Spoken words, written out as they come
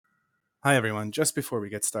Hi, everyone. Just before we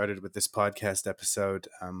get started with this podcast episode,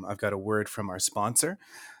 I've got a word from our sponsor,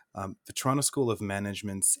 the Toronto School of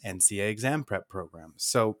Management's NCA exam prep program.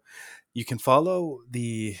 So you can follow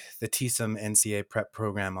the TSOM NCA prep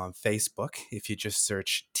program on Facebook if you just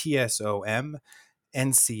search TSOM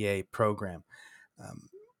NCA program. Um,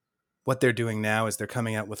 what they're doing now is they're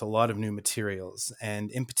coming out with a lot of new materials,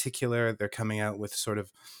 and in particular, they're coming out with sort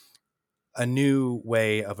of a new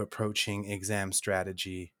way of approaching exam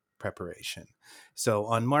strategy preparation. So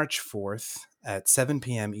on March 4th at 7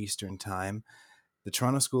 p.m. Eastern Time, the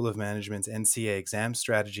Toronto School of Management's NCA exam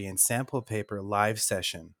strategy and sample paper live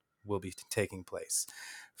session will be taking place.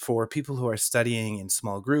 For people who are studying in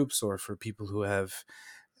small groups, or for people who have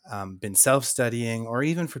been self-studying, or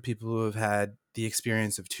even for people who have had the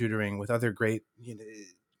experience of tutoring with other great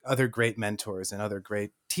mentors and other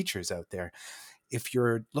great teachers out there, if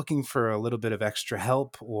you're looking for a little bit of extra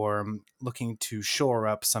help or looking to shore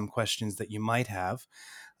up some questions that you might have,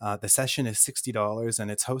 the session is $60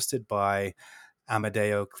 and it's hosted by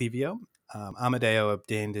Amadeo Clivio. Amadeo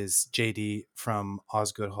obtained his JD from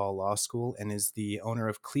Osgoode Hall Law School and is the owner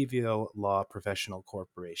of Clivio Law Professional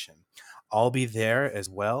Corporation. I'll be there as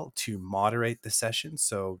well to moderate the session,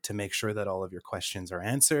 so to make sure that all of your questions are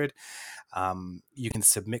answered. You can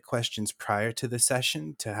submit questions prior to the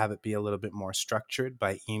session to have it be a little bit more structured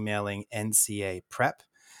by emailing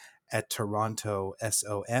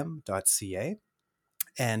ncaprep@torontosom.ca.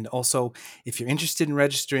 And also, if you're interested in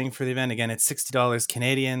registering for the event, again, it's $60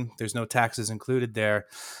 Canadian. There's no taxes included there.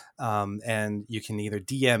 And you can either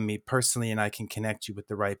DM me personally and I can connect you with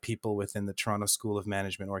the right people within the Toronto School of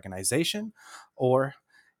Management organization, or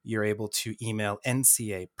you're able to email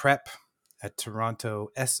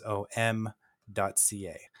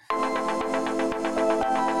ncaprep@torontosom.ca.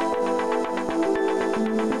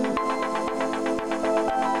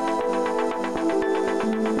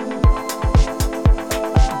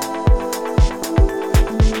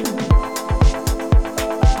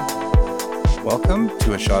 Welcome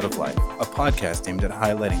to A Shot of Life, a podcast aimed at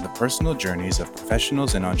highlighting the personal journeys of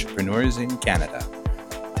professionals and entrepreneurs in Canada,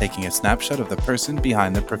 taking a snapshot of the person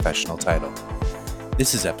behind the professional title.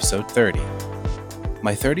 This is episode 30.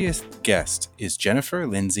 My 30th guest is Jennifer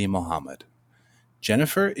Lindsay Mohomed.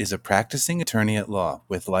 Jennifer is a practicing attorney at law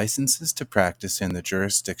with licenses to practice in the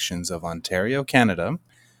jurisdictions of Ontario, Canada,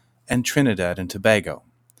 and Trinidad and Tobago.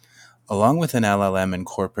 Along with an LLM in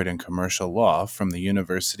corporate and commercial law from the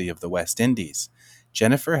University of the West Indies,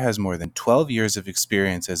 Jennifer has more than 12 years of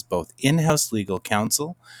experience as both in-house legal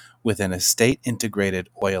counsel within a state-integrated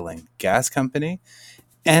oil and gas company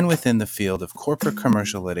and within the field of corporate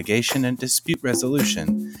commercial litigation and dispute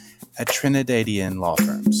resolution at Trinidadian law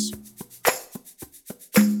firms.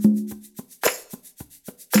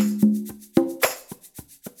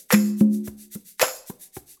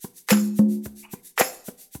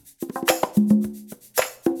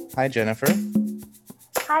 Hi, Jennifer.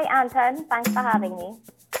 Hi, Anton. Thanks for having me.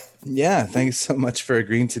 Yeah, thanks so much for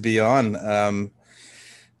agreeing to be on.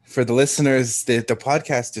 For the listeners, the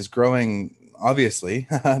podcast is growing, obviously,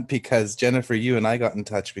 because Jennifer, you and I got in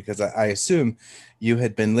touch because I assume you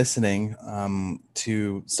had been listening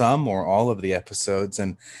to some or all of the episodes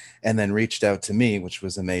and then reached out to me, which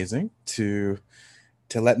was amazing, to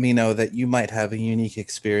let me know that you might have a unique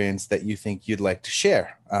experience that you think you'd like to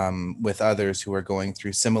share with others who are going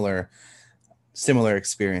through similar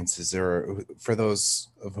experiences, or for those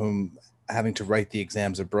of whom having to write the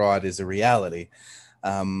exams abroad is a reality,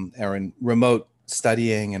 or in remote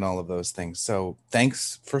studying and all of those things. So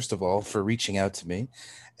thanks, first of all, for reaching out to me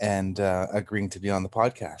and agreeing to be on the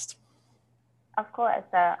podcast. Of course.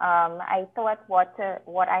 I thought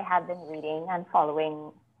what I had been reading and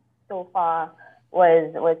following so far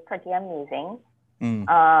was pretty amusing.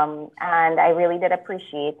 And I really did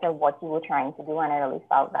appreciate what you were trying to do, and I really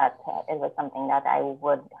felt that it was something that I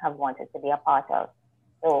would have wanted to be a part of.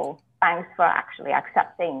 So thanks for actually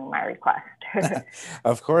accepting my request.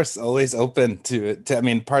 Of course, always open to it. I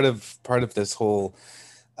mean, part of this whole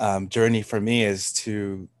journey for me is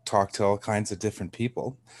to talk to all kinds of different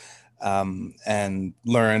people and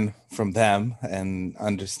learn from them and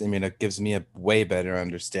understand. I mean, it gives me a way better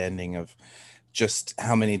understanding of just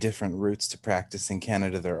how many different routes to practice in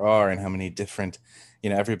Canada there are, and how many different,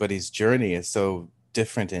 everybody's journey is so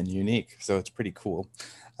different and unique. So it's pretty cool.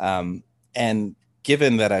 And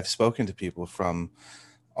given that I've spoken to people from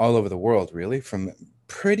all over the world, really, from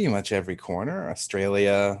pretty much every corner,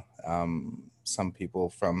 Australia, some people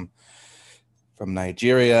from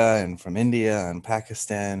Nigeria and from India and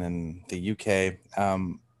Pakistan and the UK.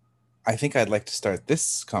 I think I'd like to start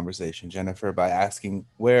this conversation, Jennifer, by asking,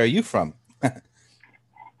 where are you from?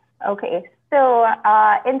 Okay, So,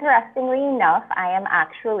 interestingly enough, I am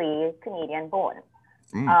actually Canadian born.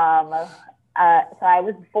 So I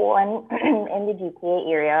was born in the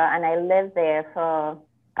GTA area, and I lived there for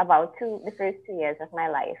about the first 2 years of my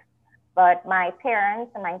life. But my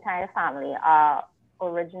parents and my entire family are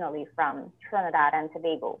originally from Trinidad and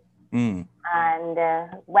Tobago. And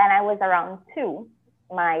when I was around 2,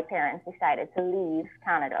 my parents decided to leave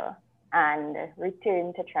Canada and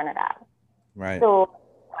return to Trinidad. Right. So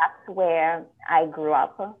that's where I grew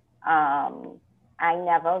up. I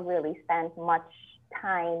never really spent much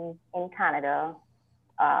time in Canada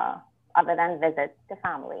other than visits to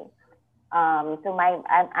family. So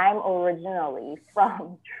I'm originally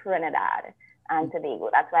from Trinidad and Tobago.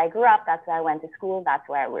 That's where I grew up. That's where I went to school. That's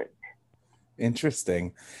where I worked.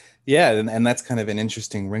 Interesting. Yeah, and that's kind of an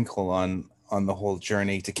interesting wrinkle on the whole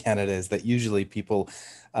journey to Canada, is that usually people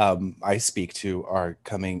I speak to are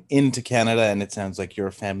coming into Canada, and it sounds like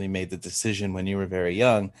your family made the decision when you were very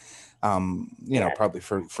young, Yes. probably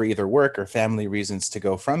for either work or family reasons, to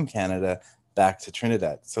go from Canada back to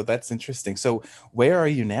Trinidad. So that's interesting. So where are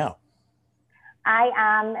you now? I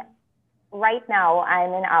am right now.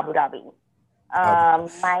 I'm in Abu Dhabi.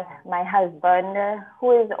 My husband,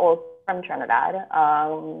 who is also from Trinidad,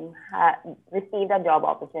 received a job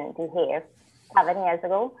opportunity here 7 years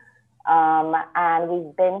ago, and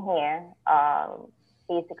we've been here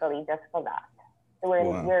basically just for that. So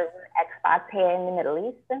we're expats here in the Middle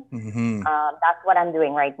East. That's what I'm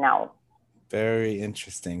doing right now. Very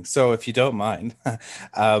interesting. So if you don't mind,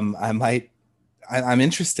 I'm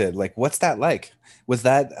interested. Like, what's that like? Was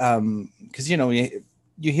that because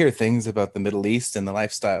you hear things about the Middle East and the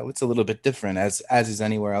lifestyle. It's a little bit different, as is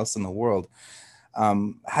anywhere else in the world.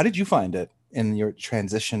 How did you find it in your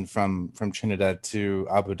transition from Trinidad to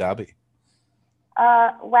Abu Dhabi?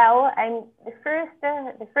 Well, the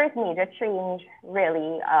first major change,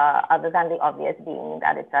 really, other than the obvious being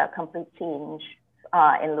that it's a complete change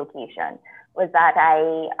in location, was that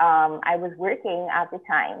I was working at the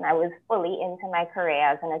time. I was fully into my career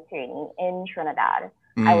as an attorney in Trinidad.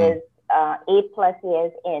 I was 8+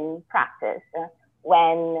 years in practice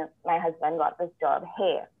when my husband got this job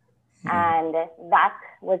here. And that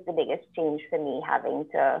was the biggest change for me, having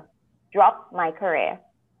to drop my career,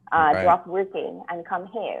 drop working and come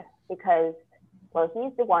here, because, well,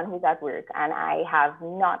 he's the one who's at work and I have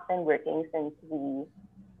not been working since we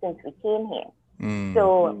came here.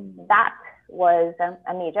 So that was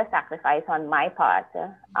a major sacrifice on my part,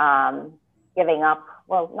 giving up,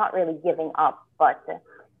 well, not really giving up, but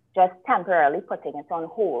just temporarily putting it on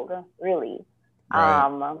hold, really,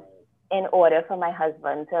 in order for my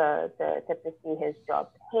husband to pursue his job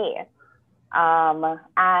here.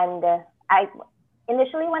 And I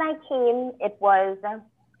initially, when I came, it was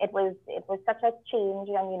such a change,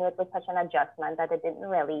 and it was such an adjustment that it didn't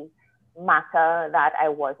really matter that I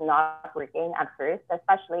was not working at first,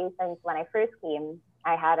 especially since when I first came,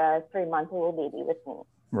 I had a 3-month-old baby with me.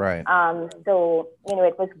 Right. So,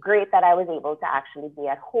 it was great that I was able to actually be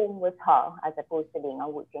at home with her as opposed to being a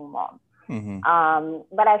working mom.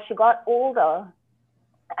 But as she got older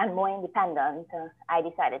and more independent, I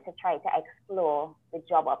decided to try to explore the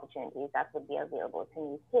job opportunities that would be available to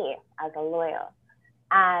me here as a lawyer.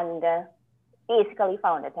 And basically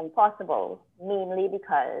found it impossible, mainly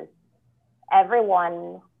because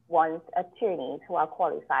everyone wants attorneys who are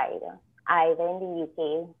qualified, either in the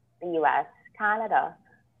UK, the US, Canada,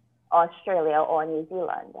 Australia, or New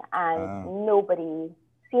Zealand. And nobody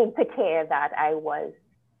seemed to care that I was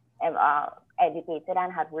educated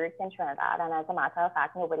and had worked in Trinidad. And as a matter of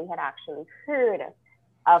fact, nobody had actually heard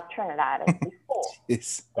of Trinidad before.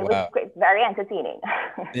 It was very entertaining,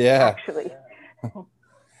 actually.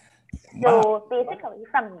 So basically,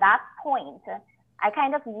 from that point, I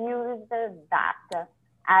kind of used that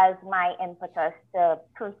as my impetus to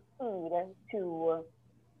proceed to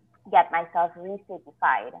get myself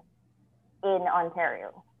recertified in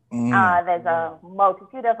Ontario. There's a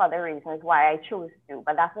multitude of other reasons why I chose to,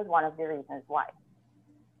 but that was one of the reasons why.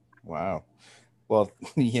 Wow. Well,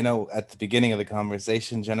 at the beginning of the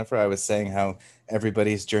conversation, Jennifer, I was saying how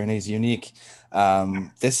everybody's journey is unique.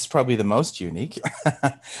 This is probably the most unique.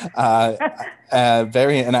 And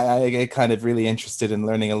I get kind of really interested in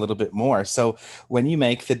learning a little bit more. So when you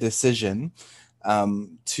make the decision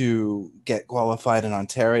to get qualified in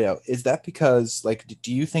Ontario, is that because, like,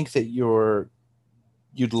 do you think that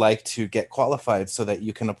you'd like to get qualified so that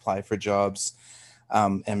you can apply for jobs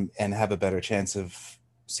and have a better chance of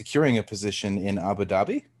securing a position in Abu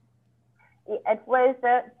Dhabi? It was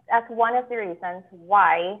that's one of the reasons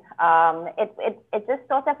why it just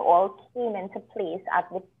sort of all came into place at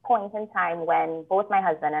the point in time when both my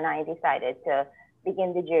husband and I decided to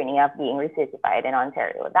begin the journey of being recertified in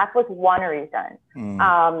Ontario. That was one reason.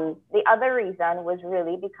 The other reason was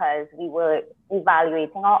really because we were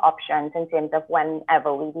evaluating our options in terms of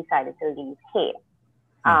whenever we decided to leave here.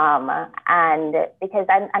 And because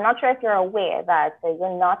I'm not sure if you're aware that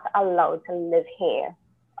you're not allowed to live here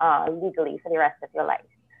legally for the rest of your life.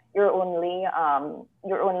 You're only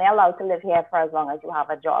allowed to live here for as long as you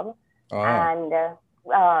have a job. And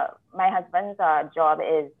my husband's job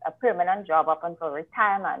is a permanent job up until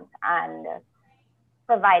retirement, and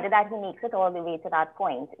provided that he makes it all the way to that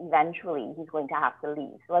point, eventually he's going to have to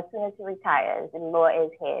leave. So as soon as he retires, the law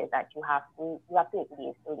is here that you have 8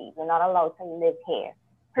 days to leave. You're not allowed to live here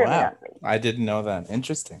permanently. Wow. I didn't know that.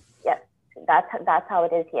 Interesting. Yes, that's how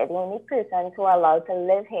it is here. The only persons who are allowed to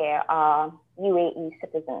live here are UAE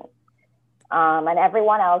citizens. And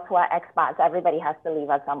everyone else who are expats, everybody has to leave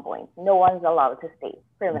at some point. No one's allowed to stay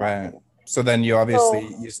permanently. Right. So then you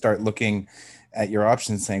obviously you start looking at your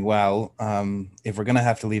options saying, well, if we're going to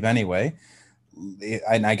have to leave anyway,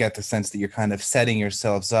 and I get the sense that you're kind of setting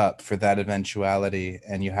yourselves up for that eventuality,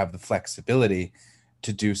 and you have the flexibility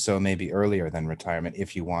to do so maybe earlier than retirement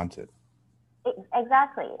if you wanted.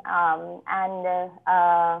 Exactly. And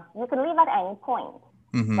you can leave at any point.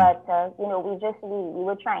 But, we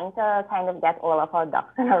were trying to kind of get all of our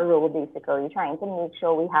ducks in a row, basically, trying to make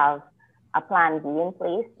sure we have a plan B in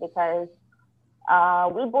place, because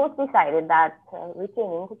we both decided that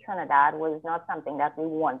returning to Trinidad was not something that we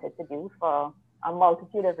wanted to do for a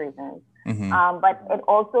multitude of reasons. But it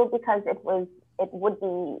also because it would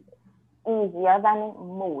be easier than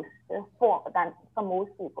for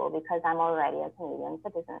most people, because I'm already a Canadian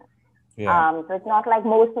citizen. Yeah. So it's not like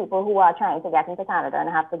most people who are trying to get into Canada and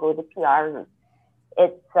have to go the PR route.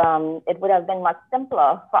 It would have been much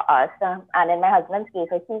simpler for us. And in my husband's case,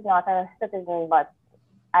 he's not a citizen, but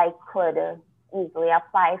I could easily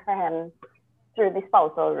apply for him through the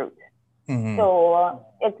spousal route. So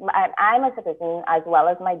I'm a citizen as well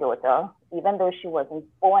as my daughter, even though she wasn't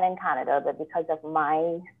born in Canada, but because of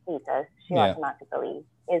my status, she automatically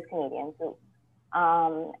is Canadian too.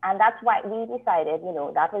 And that's why we decided,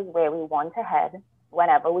 that was where we want to head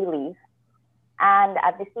whenever we leave. And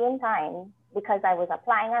at the same time, because I was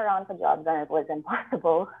applying around for jobs and it was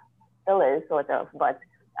impossible, still is sort of, but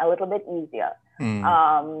a little bit easier.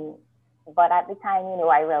 But at the time,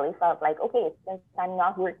 I really felt like, okay, since I'm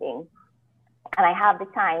not working and I have the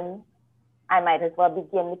time, I might as well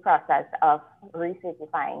begin the process of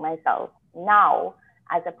recertifying myself now,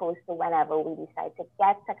 as opposed to whenever we decide to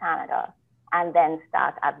get to Canada and then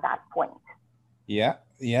start at that point. Yeah,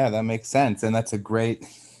 that makes sense. And that's a great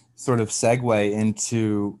sort of segue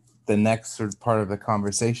into the next sort of part of the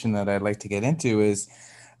conversation that I'd like to get into is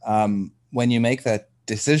when you make that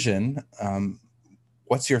decision,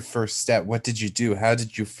 what's your first step? What did you do? How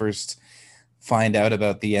did you first find out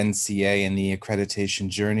about the NCA and the accreditation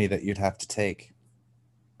journey that you'd have to take?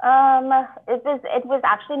 It was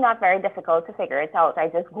actually not very difficult to figure it out. I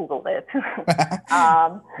just Googled it.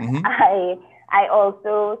 I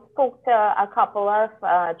also spoke to a couple of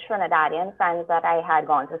Trinidadian friends that I had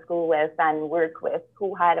gone to school with and worked with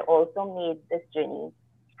who had also made this journey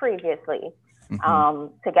previously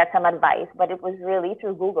to get some advice. But it was really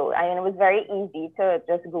through Google. I mean, it was very easy to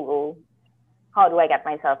just Google, how do I get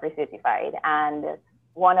myself recertified? And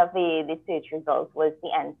one of the search results was the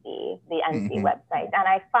NCA website. And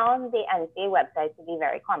I found the NCA website to be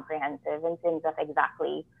very comprehensive in terms of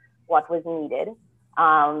exactly what was needed.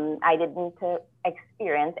 I didn't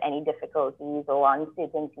experience any difficulties or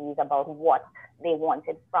uncertainties about what they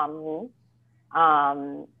wanted from me.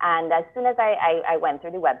 And as soon as I went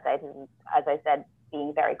through the website, as I said,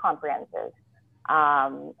 being very comprehensive,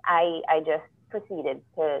 I just proceeded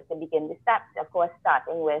to begin the steps, of course,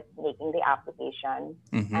 starting with making the application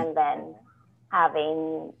and then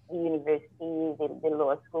having the university, the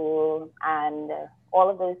law school, and all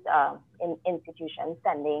of those institutions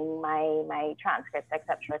sending my transcripts,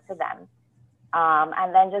 etc., to them.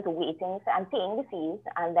 And then just waiting and paying the fees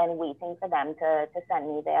and then waiting for them to send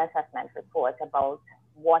me their assessment report about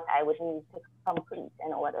what I would need to complete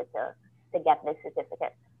in order to get this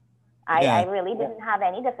certificate. I really didn't have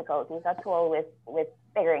any difficulties at all with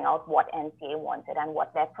figuring out what NCA wanted and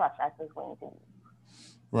what their process was going to be.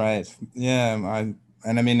 Right. Yeah.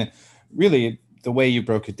 I mean, really, the way you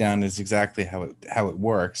broke it down is exactly how it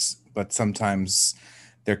works. But sometimes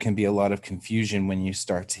there can be a lot of confusion when you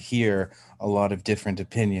start to hear a lot of different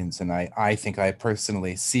opinions. And I think I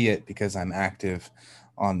personally see it because I'm active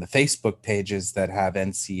on the Facebook pages that have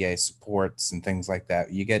NCA supports and things like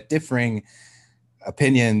that. You get differing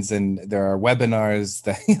opinions, and there are webinars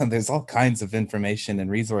that there's all kinds of information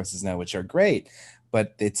and resources now, which are great.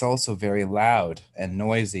 but it's also very loud and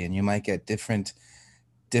noisy, and you might get different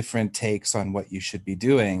takes on what you should be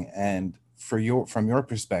doing. And from your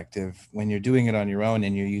perspective, when you're doing it on your own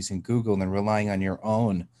and you're using Google and relying on your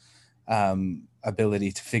own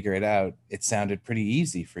ability to figure it out, it sounded pretty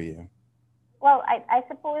easy for you. Well, I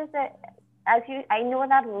suppose that I know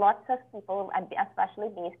that lots of people, especially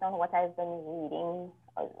based on what I've been reading,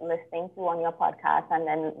 listening to on your podcast, and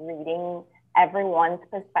then reading everyone's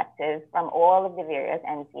perspective from all of the various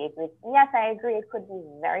NCA groups. Yes, I agree, it could be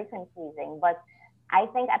very confusing, but I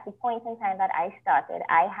think at the point in time that I started,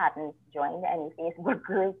 I hadn't joined any Facebook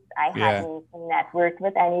groups. I Yeah. hadn't networked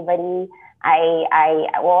with anybody.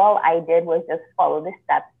 All I did was just follow the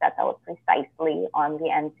steps set out precisely on the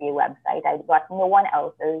NCA website. I got no one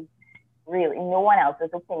else's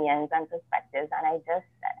opinions and perspectives. And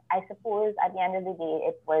I suppose at the end of the day,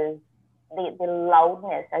 it was the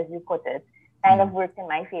loudness, as you put it, kind of worked in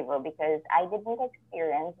my favor because I didn't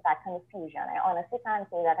experience that confusion. I honestly can't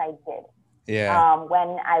say that I did. Yeah.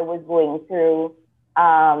 When I was going through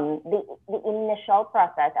the initial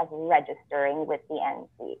process of registering with the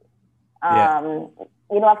NCA.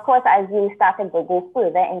 Of course, as you started to go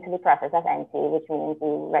further into the process of NCA, which means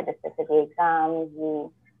you register for the exams,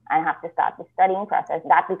 and have to start the studying process,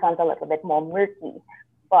 that becomes a little bit more murky.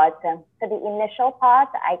 But for the initial part,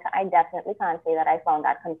 I definitely can't say that I found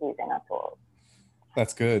that confusing at all.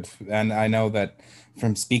 That's good. And I know that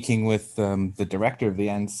from speaking with the director of the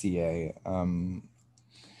NCA,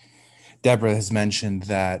 Deborah has mentioned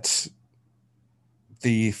that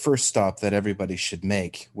the first stop that everybody should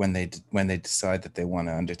make when they decide that they want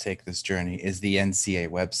to undertake this journey is the NCA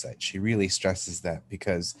website. She really stresses that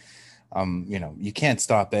because you can't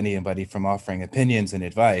stop anybody from offering opinions and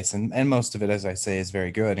advice, and most of it, as I say, is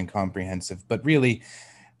very good and comprehensive, but really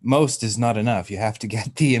most is not enough. You have to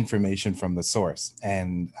get the information from the source.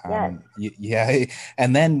 And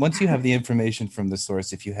and then once you have the information from the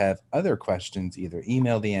source, if you have other questions, either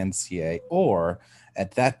email the NCA or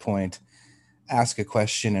at that point ask a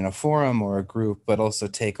question in a forum or a group, but also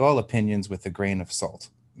take all opinions with a grain of salt.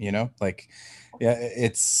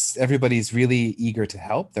 It's everybody's really eager to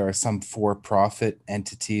help. There are some for-profit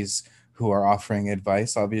entities who are offering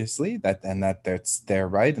advice, obviously, that's their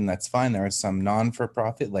right, and that's fine. There are some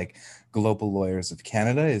non-for-profit, like Global Lawyers of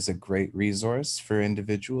Canada is a great resource for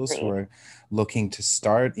individuals who are looking to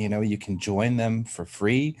start. You can join them for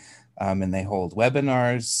free, and they hold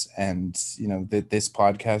webinars. And this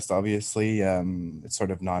podcast, obviously, it's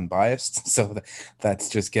sort of non-biased, so that's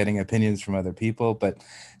just getting opinions from other people. But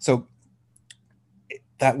so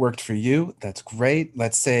that worked for you. That's great.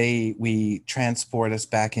 Let's say we transport us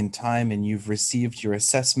back in time and you've received your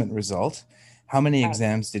assessment result. How many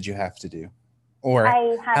exams did you have to do? Or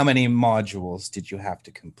how many modules did you have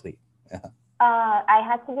to complete? I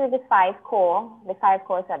had to do the five core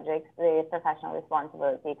subjects: the professional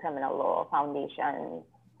responsibility, criminal law, foundations,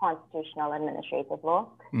 constitutional administrative law.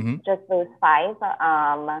 Mm-hmm. Just those five.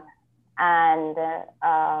 And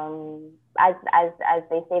as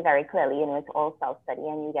they say very clearly, it's all self-study,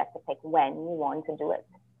 and you get to pick when you want to do it.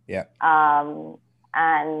 Yeah.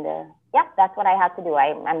 That's what I had to do.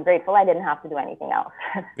 I'm grateful I didn't have to do anything else.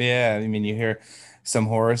 Yeah, I mean, you hear some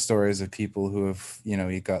horror stories of people who have,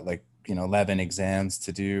 you got 11 exams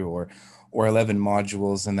to do or 11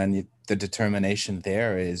 modules, and then the determination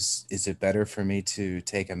there is it better for me to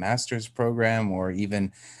take a master's program or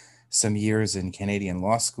even some years in Canadian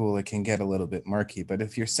law school? It can get a little bit murky. But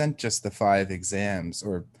if you're sent just the 5 exams,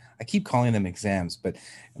 or I keep calling them exams, but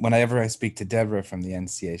whenever I speak to Deborah from the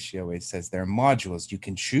NCA, she always says they're modules. You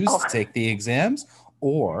can choose to take the exams,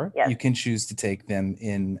 or you can choose to take them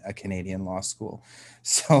in a Canadian law school.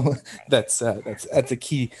 So that's a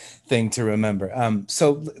key thing to remember.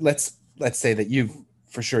 So let's say that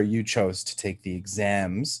you chose to take the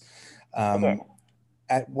exams.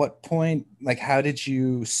 At what point, how did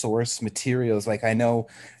you source materials? I know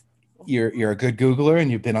you're a good Googler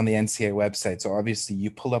and you've been on the NCA website, so obviously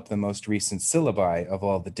you pull up the most recent syllabi of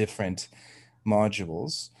all the different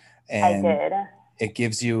modules, and I did. It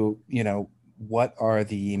gives you, what are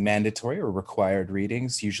the mandatory or required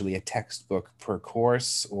readings, usually a textbook per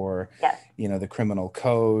course, or the criminal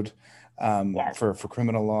code for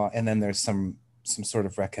criminal law, and then there's some sort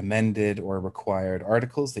of recommended or required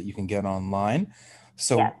articles that you can get online.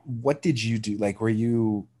 So what did you do? Were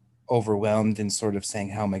you overwhelmed in sort of saying,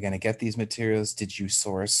 how am I going to get these materials? Did you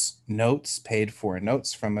source notes, paid for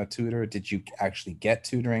notes from a tutor? Did you actually get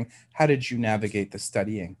tutoring? How did you navigate the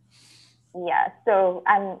studying? Yeah, so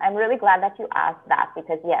I'm really glad that you asked that,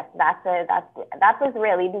 because yes, that was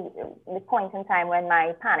really the point in time when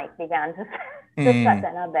my panic began to set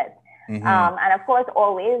in a bit. And of course,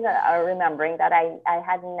 always remembering that I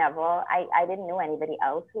didn't know anybody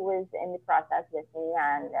else who was in the process with me.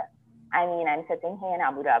 And I mean, I'm sitting here in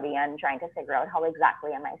Abu Dhabi and trying to figure out how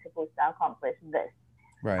exactly am I supposed to accomplish this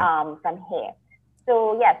from here.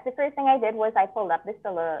 So yes, the first thing I did was I pulled up the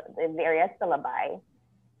various syllabi,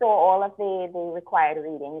 so all of the required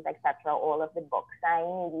readings, etc., all of the books. I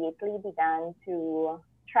immediately began to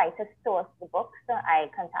try to source the books. I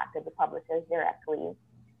contacted the publishers directly.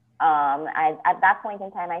 At that point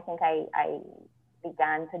in time, I think I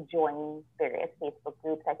began to join various Facebook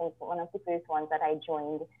groups. I think one of the first ones that I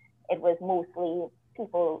joined, it was mostly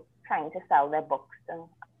people trying to sell their books, things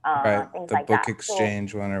the like book that.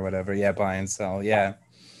 exchange one or whatever. Yeah, buy and sell. Yeah.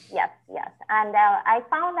 Yes. And I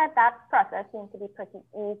found that process seemed to be pretty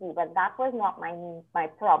easy, but that was not my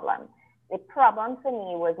problem. The problem for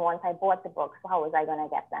me was once I bought the books, how was I going to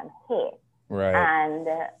get them here? Right. And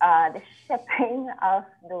the shipping of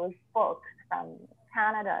those books from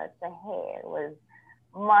Canada to here was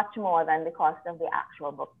much more than the cost of the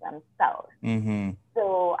actual books themselves.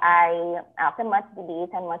 So after much debate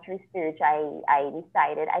and much research, I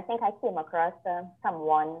decided, I think I came across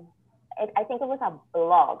someone, I think it was a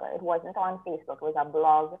blog. It wasn't on Facebook. It was a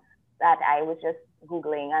blog that I was just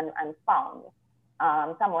Googling and found.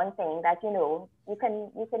 Someone saying that, you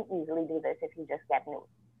can easily do this if you just get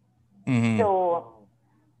notes. So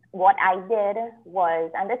what I did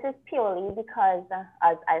was, and this is purely because,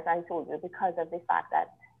 as I told you, because of the fact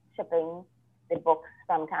that shipping the books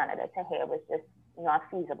from Canada to here was just not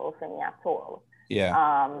feasible for me at all. Yeah.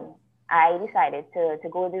 I decided to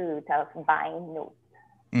go the route of buying notes.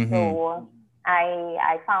 So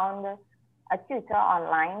I found a tutor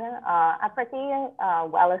online, a pretty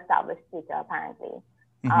well-established tutor apparently,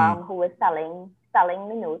 who was selling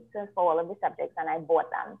the notes for all of the subjects, and I bought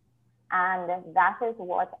them. And that is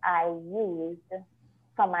what I used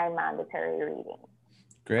for my mandatory reading.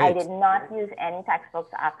 Great. I did not use any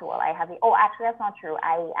textbooks at all. Actually, that's not true.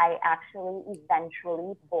 I actually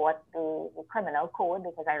eventually bought the criminal code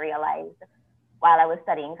because I realized while I was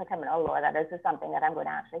studying for criminal law that this is something that I'm going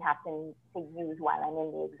to actually have to use while I'm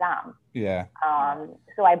in the exam. Yeah.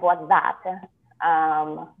 So I bought that.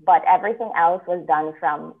 But everything else was done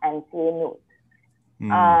from NCA notes.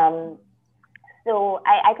 So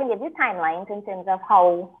I can give you timelines in terms of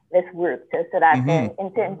how this worked, so that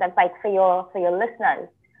in terms of like for your listeners,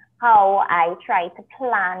 how I try to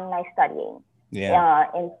plan my studying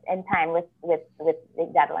in time with the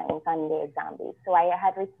deadlines and the exam dates. So I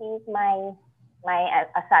had received my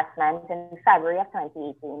assessment in February of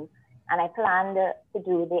 2018, and I planned to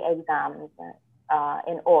do the exams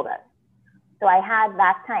in August. So I had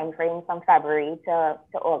that time frame from February to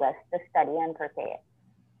August to study and prepare.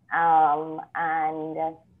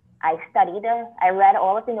 And I studied, I read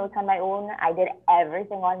all of the notes on my own. I did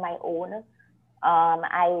everything on my own.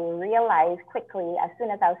 I realized quickly, as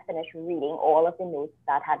soon as I was finished reading all of the notes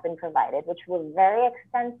that had been provided, which were very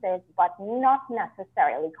extensive, but not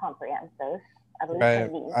necessarily comprehensive, at least for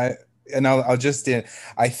me.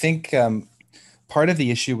 I think part of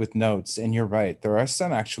the issue with notes, and you're right, there are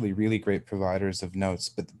some actually really great providers of notes,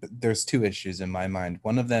 but there's two issues in my mind.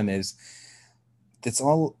 One of them is it's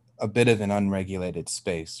all a bit of an unregulated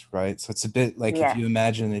space, right? So it's a bit like if you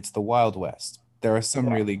imagine it's the Wild West. There are some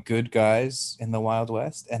really good guys in the Wild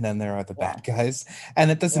West, and then there are the bad guys.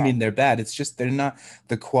 And it doesn't mean they're bad. It's just they're not,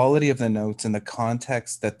 the quality of the notes and the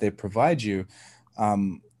context that they provide you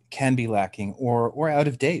can be lacking or out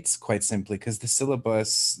of dates, quite simply, because the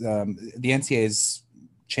syllabus, the NCA is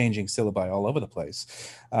changing syllabi all over the place.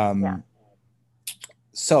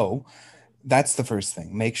 So that's the first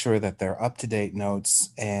thing. Make sure that they're up-to-date notes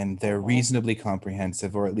and they're reasonably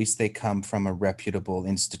comprehensive, or at least they come from a reputable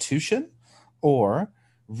institution or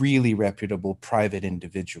really reputable private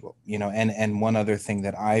individual. And one other thing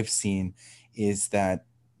that I've seen is that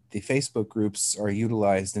the Facebook groups are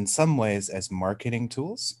utilized in some ways as marketing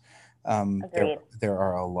tools. There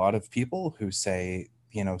are a lot of people who say,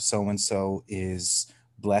 so-and-so is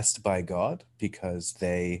blessed by God because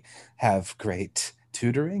they have great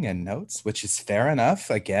tutoring and notes, which is fair enough.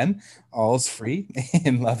 Again, all's free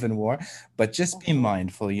in love and war, but just be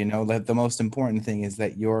mindful, that the most important thing is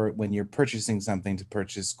that when you're purchasing something, to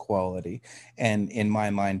purchase quality. And in my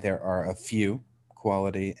mind, there are a few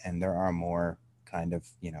quality and there are more kind of,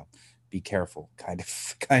 be careful kind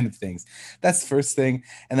of things. That's the first thing.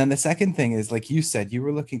 And then the second thing is, like you said, you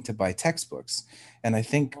were looking to buy textbooks. And I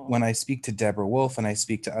think when I speak to Deborah Wolf and I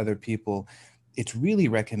speak to other people, it's really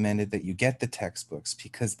recommended that you get the textbooks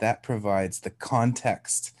because that provides the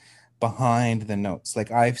context behind the notes.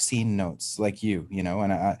 Like I've seen notes like you know,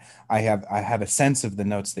 and I have a sense of the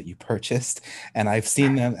notes that you purchased, and I've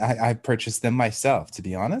seen them. I've purchased them myself, to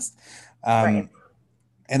be honest. Right.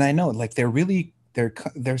 And I know, like, they're very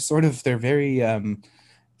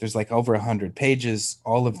there's like over 100 pages.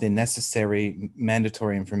 All of the necessary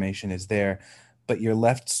mandatory information is there, but you're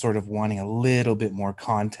left sort of wanting a little bit more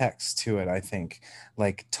context to it, I think,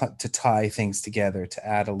 like to tie things together, to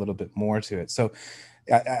add a little bit more to it. So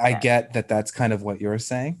I Yeah. get that that's kind of what you're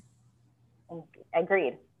saying.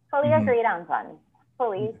 Agreed. Fully Mm-hmm. agreed, Anton.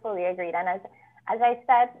 Fully agreed. And as I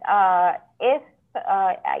said,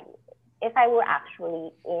 if I were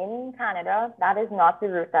actually in Canada, that is not the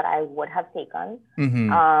route that I would have taken.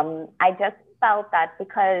 Mm-hmm. I just felt that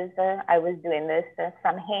because I was doing this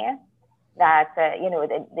from here, that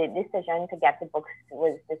the decision to get the books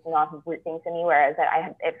was just not rooting to me. Whereas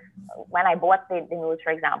when I bought the notes,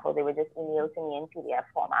 for example, they were just emailed to me in PDF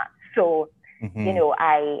format. So Mm-hmm.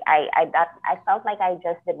 I felt like I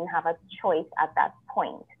just didn't have a choice at that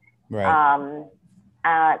point. Right.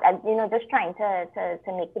 And just trying to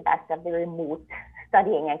make the best of the remote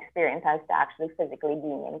studying experience as to actually physically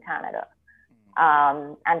being in Canada.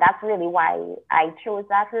 And that's really why I chose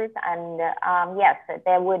that route. And yes,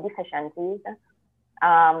 there were deficiencies.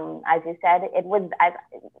 As you said,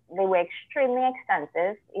 they were extremely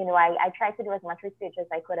extensive. I tried to do as much research as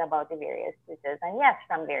I could about the various tutors, and yes,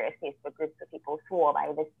 from various Facebook groups of people swore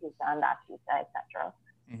by this tutor and that tutor, etc.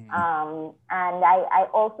 Mm-hmm. And I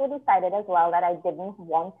also decided as well that I didn't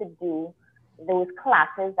want to do those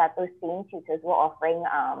classes that those same tutors were offering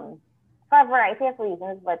for a variety of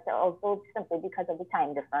reasons, but also simply because of the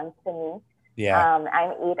time difference to me. Yeah.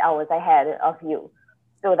 I'm 8 hours ahead of you.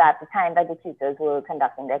 So that the time that the tutors were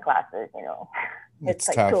conducting their classes, it's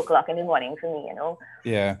like tough. 2 o'clock in the morning for me,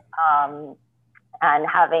 Yeah. And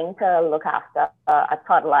having to look after a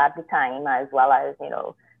toddler at the time, as well as,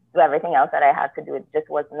 do everything else that I had to do, it just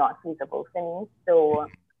was not feasible for me. So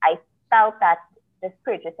I felt that just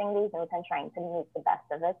purchasing these notes and trying to make the best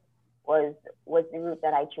of it was the route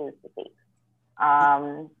that I chose to take.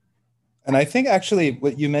 And I think actually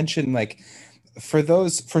what you mentioned, like, for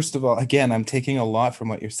those, first of all, again, I'm taking a lot from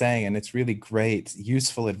what you're saying, and it's really great,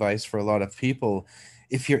 useful advice for a lot of people.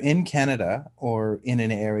 If you're in Canada or in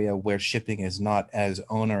an area where shipping is not as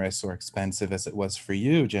onerous or expensive as it was for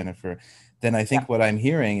you, Jennifer, then I think what I'm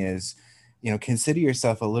hearing is, consider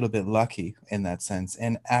yourself a little bit lucky in that sense,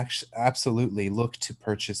 and absolutely look to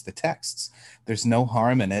purchase the texts. There's no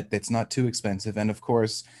harm in it. It's not too expensive. And of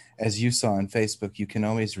course, as you saw on Facebook, you can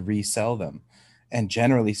always resell them. And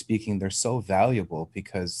generally speaking, they're so valuable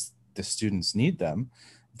because the students need them,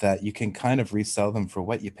 that you can kind of resell them for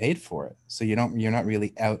what you paid for it. So you're not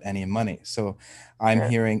really out any money. So I'm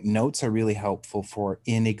hearing notes are really helpful for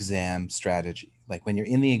in-exam strategy. Like when you're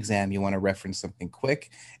in the exam, you want to reference something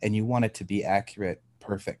quick and you want it to be accurate,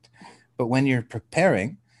 perfect. But when you're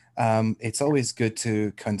preparing, it's always good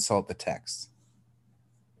to consult the text.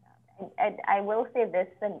 I will say this,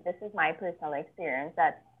 and this is my personal experience,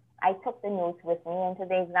 that I took the notes with me into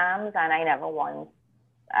the exams, and I never once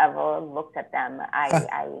ever looked at them.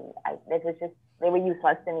 It was just, they were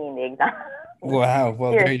useless to me in the exam. Wow.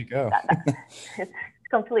 Well, there you go. It's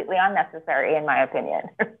completely unnecessary, in my opinion.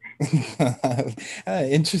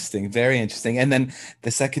 Interesting. Very interesting. And then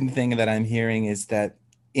the second thing that I'm hearing is that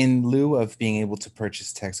in lieu of being able to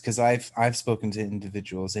purchase text, because I've spoken to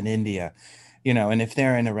individuals in India, and if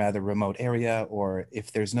they're in a rather remote area, or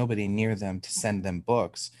if there's nobody near them to send them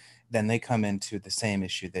books, then they come into the same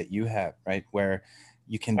issue that you have, right? Where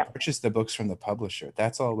you can purchase the books from the publisher.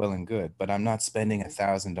 That's all well and good, but I'm not spending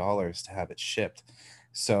 $1,000 to have it shipped.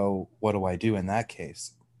 So what do I do in that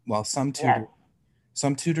case? Well, some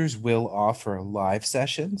tutors will offer live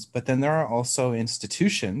sessions, but then there are also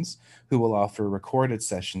institutions who will offer recorded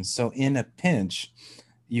sessions. So in a pinch,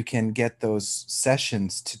 you can get those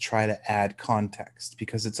sessions to try to add context,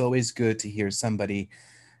 because it's always good to hear somebody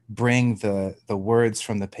bring the words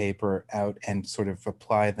from the paper out and sort of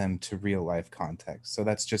apply them to real life context. So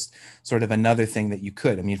that's just sort of another thing that you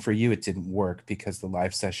could. I mean, for you, it didn't work because the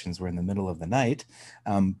live sessions were in the middle of the night.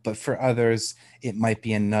 But for others, it might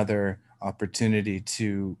be another opportunity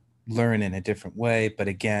to learn in a different way. But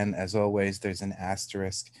again, as always, there's an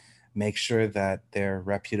asterisk. Make sure that they're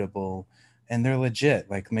reputable and they're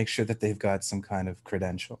legit. Like, make sure that they've got some kind of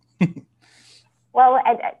credential. Well,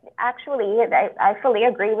 I fully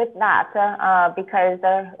agree with that, because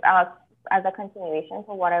as a continuation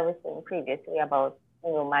to what I was saying previously about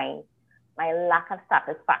my lack of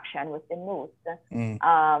satisfaction with the notes,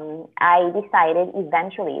 I decided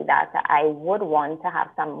eventually that I would want to have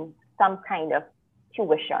some kind of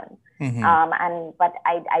tuition. But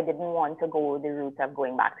I didn't want to go the route of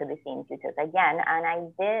going back to the same tutors again. And I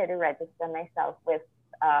did register myself with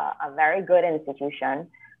a very good institution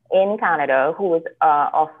in Canada who was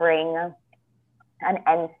offering an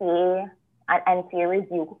NCA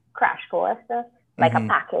review crash course, like a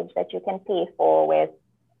package that you can pay for with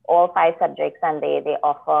all 5 subjects, and they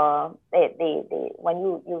offer they when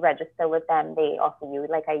you register with them, they offer you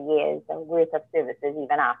like a year's worth of services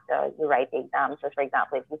even after you write the exams. So for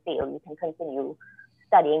example, if you fail, you can continue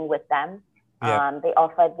studying with them. They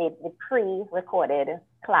offer the pre-recorded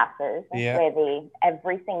classes where they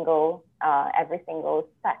every single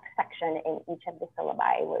section in each of the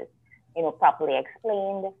syllabi was properly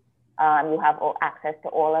explained. You have access to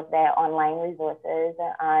all of their online resources.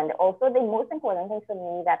 And also the most important thing for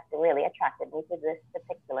me that really attracted me to this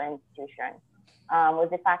particular institution was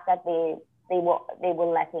the fact that they were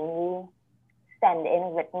letting you send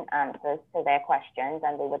in written answers to their questions,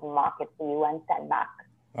 and they would mark it for you and send back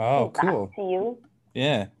cool to you.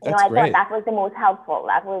 Yeah, that's I great. thought that was the most helpful.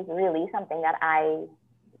 That was really something that I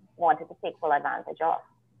wanted to take full advantage of.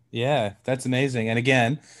 Yeah, that's amazing. And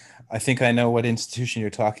again, I think I know what institution you're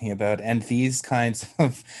talking about. And these kinds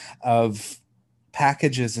of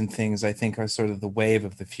packages and things, I think, are sort of the wave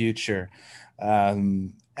of the future. What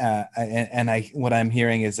I'm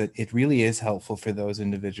hearing is that it really is helpful for those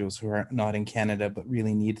individuals who are not in Canada, but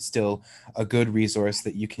really need still a good resource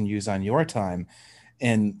that you can use on your time.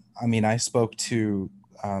 And I mean, I spoke to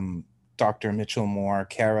Dr. Mitchell Moore.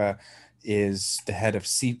 Kara is the head of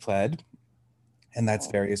CPLED, and that's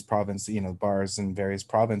various province, bars in various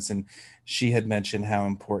province. And she had mentioned how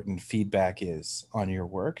important feedback is on your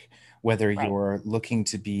work, whether you're looking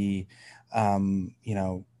to be,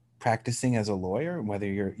 practicing as a lawyer, whether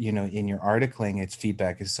you're, in your articling, its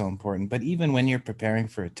feedback is so important. But even when you're preparing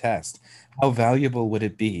for a test, how valuable would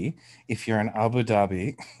it be if you're in Abu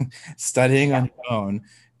Dhabi studying on your own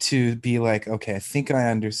to be like, okay, I think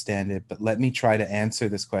I understand it, but let me try to answer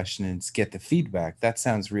this question and get the feedback. That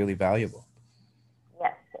sounds really valuable.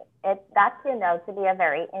 That turned out to be a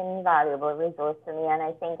very invaluable resource to me, and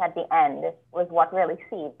I think at the end was what really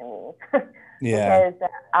saved me. Because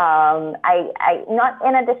I not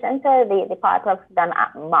in addition to the part of them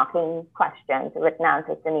marking questions, written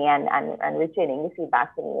answers to me, and returning the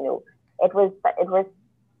feedback to me, it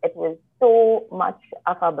was so much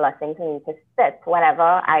of a blessing to me to sit whenever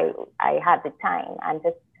I had the time and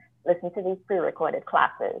just listen to these pre-recorded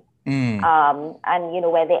classes. And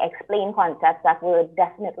where they explain concepts that were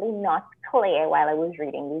definitely not clear while I was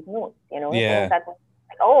reading these notes. Things that was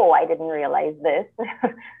like, oh, I didn't realize this,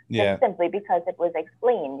 just simply because it was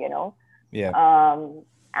explained.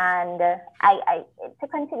 And I to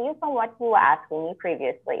continue from what you were asking me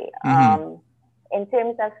previously, in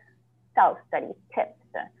terms of self-study tips.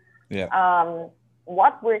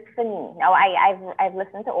 What worked for me? Now, I've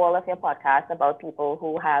listened to all of your podcasts about people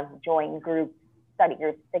who have joined study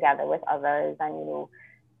groups together with others, and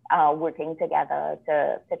working together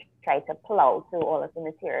to try to plow through all of the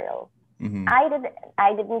material. I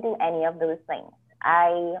didn't do any of those things.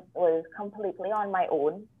 I was completely on my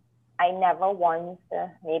own. I never once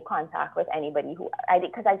made contact with anybody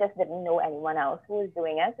because I just didn't know anyone else who was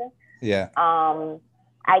doing it.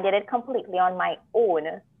 I did it completely on my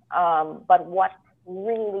own. But what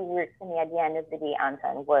really worked for me at the end of the day,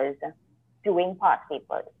 Anton, was doing past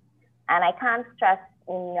papers. And I can't stress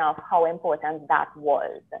enough how important that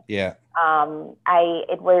was.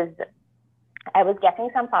 I was getting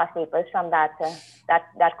some past papers from that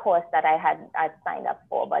course that I had signed up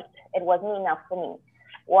for, but it wasn't enough for me.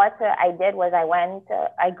 What I did was I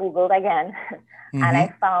Googled again, and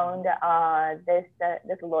I found this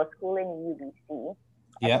law school in UBC.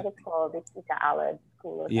 I think it's called the Peter Allard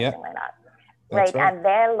School or something like that. Right. And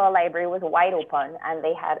their law library was wide open, and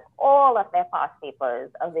they had all of their past papers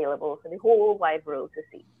available for the whole wide world to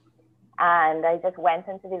see. And I just went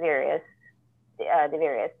into the various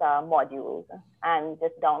modules and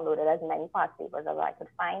just downloaded as many past papers as I could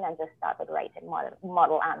find, and just started writing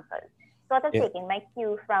model answers. Sort of taking my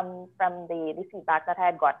cue from the feedback that I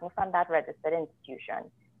had gotten from that registered institution,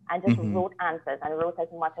 and just wrote answers and wrote as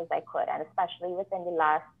much as I could, and especially within the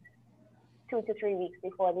last 2 to 3 weeks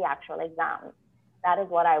before the actual exam. That is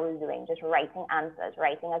what I was doing, just writing answers,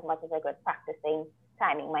 writing as much as I could, practicing,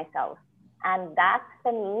 timing myself. And that,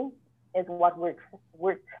 for me, is what worked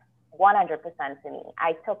 100% for me.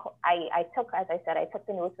 I took, as I said, I took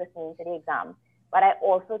the notes with me into the exam, but I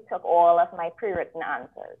also took all of my pre-written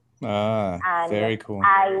answers. And very cool.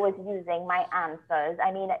 I was using my answers.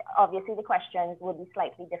 I mean, obviously the questions would be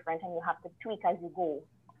slightly different, and you have to tweak as you go,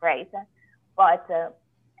 right? But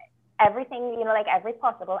everything, like every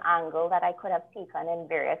possible angle that I could have taken in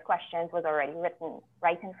various questions was already written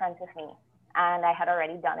right in front of me. And I had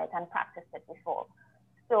already done it and practiced it before.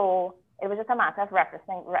 So it was just a matter of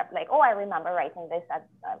referencing, like, oh, I remember writing this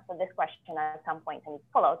for this question at some point, and you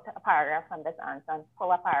pull out a paragraph from this answer and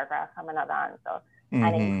pull a paragraph from another answer, and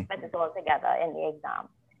then you spit it all together in the exam.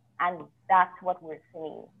 And that's what works for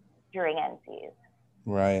me during NCAs.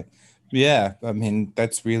 Right. Yeah. I mean,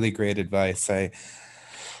 that's really great advice.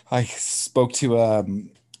 I spoke to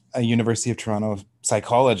a University of Toronto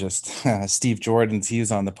psychologist, Steve Jordans. He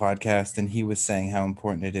was on the podcast, and he was saying how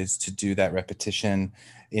important it is to do that repetition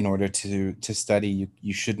in order to study.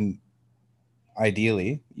 You shouldn't,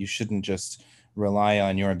 ideally, you shouldn't just rely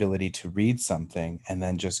on your ability to read something and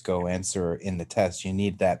then just go answer in the test. You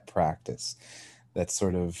need that practice. That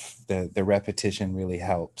sort of the repetition really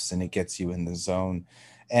helps, and it gets you in the zone.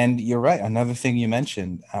 And you're right. Another thing you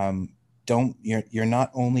mentioned, you're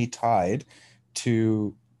not only tied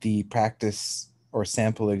to the practice or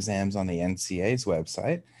sample exams on the NCA's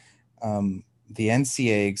website. The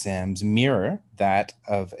NCA exams mirror that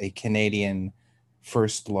of a Canadian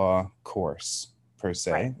first law course per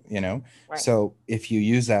se, Right. So if you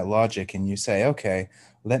use that logic and you say, okay,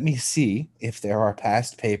 let me see if there are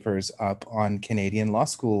past papers up on Canadian law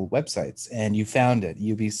school websites, and you found it.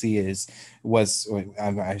 UBC was,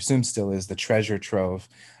 I assume still is, the treasure trove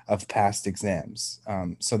of past exams.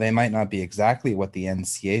 So they might not be exactly what the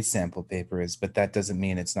NCA sample paper is, but that doesn't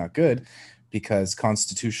mean it's not good, because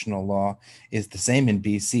constitutional law is the same in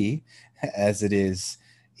BC as it is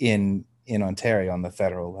in Ontario on the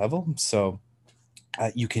federal level. So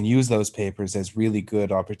you can use those papers as really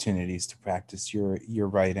good opportunities to practice your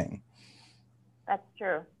writing. That's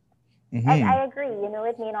true. I agree.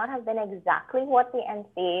 It may not have been exactly what the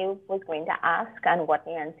NCA was going to ask and what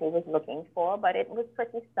the NCA was looking for, but it was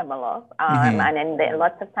pretty similar. And in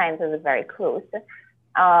lots of times it was very close.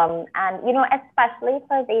 And, especially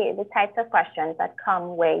for the types of questions that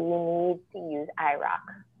come where you need to use IRAC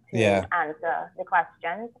to answer the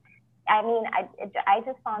questions. I mean, I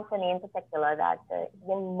just found for me in particular that the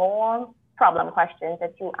more problem questions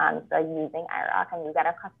that you answer using IRAC and you get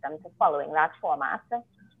accustomed to following that format,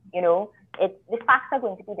 the facts are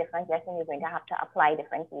going to be different, yes, and you're going to have to apply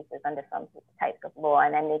different cases and different types of law,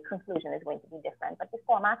 and then the conclusion is going to be different, but the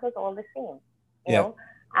format is all the same, you know?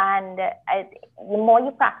 And the more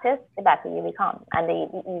you practice, the better you become, and the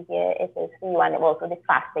easier it is for you, and also the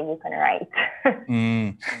faster you can write.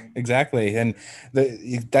 Exactly, and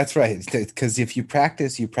that's right. Because if you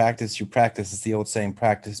practice, you practice, you practice. It's the old saying: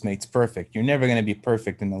 "Practice makes perfect." You're never going to be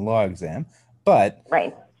perfect in the law exam, but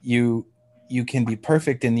you can be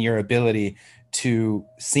perfect in your ability to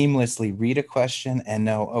seamlessly read a question and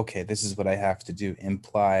know, okay, this is what I have to do,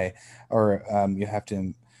 imply, or you have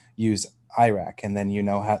to use IRAC, and then you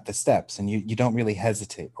know how the steps, and you don't really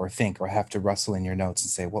hesitate or think or have to rustle in your notes and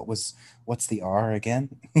say, what's the R again?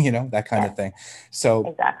 That kind of thing. So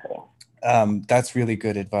exactly. That's really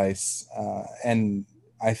good advice. And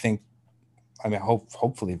I think,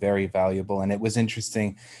 hopefully very valuable. And it was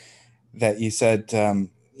interesting that you said,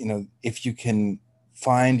 if you can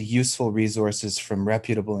find useful resources from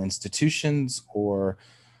reputable institutions or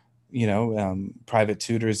private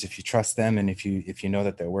tutors, if you trust them and if you know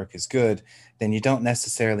that their work is good, then you don't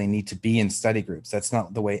necessarily need to be in study groups. That's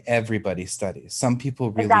not the way everybody studies. Some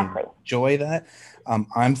people really enjoy that.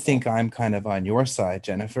 I'm kind of on your side,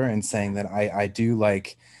 Jennifer, in saying that I do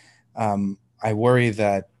like, I worry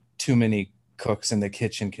that too many cooks in the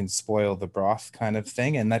kitchen can spoil the broth kind of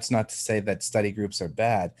thing. And that's not to say that study groups are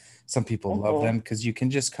bad. Some people love them because you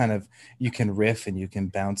can just you can riff and you can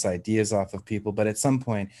bounce ideas off of people. But at some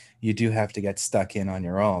point you do have to get stuck in on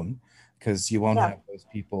your own, because you won't have those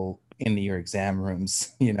people in your exam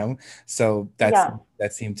rooms, So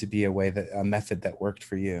that seemed to be a method that worked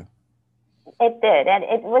for you. It did. And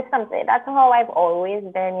it was something, that's how I've always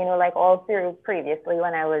been, like all through previously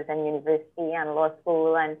when I was in university and law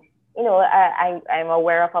school. And I'm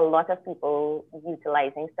aware of a lot of people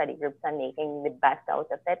utilizing study groups and making the best out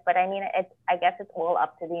of it. But I mean, I guess it's all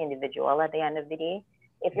up to the individual at the end of the day.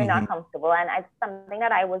 If you're not comfortable, and it's something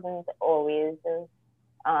that I wasn't always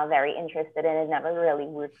very interested in. It never really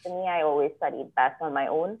worked for me. I always studied best on my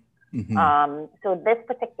own. So this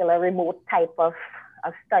particular remote type of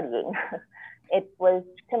studying, it was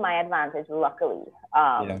to my advantage, luckily.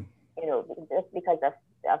 Just because of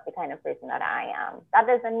the kind of person that I am. That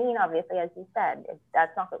doesn't mean, obviously, as you said,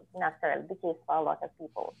 that's not necessarily the case for a lot of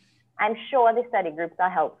people. I'm sure the study groups are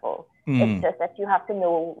helpful. It's just that you have to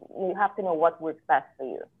know what works best for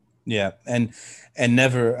you. Yeah, and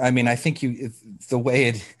never. I think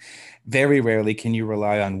very rarely can you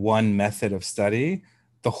rely on one method of study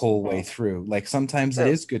the whole way through. Like sometimes it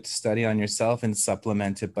True. is good to study on yourself and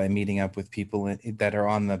supplement it by meeting up with people that are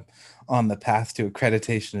on the path to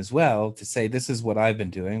accreditation as well, to say, this is what I've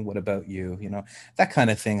been doing, what about you? You know, that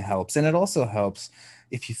kind of thing helps. And it also helps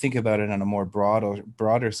if you think about it on a more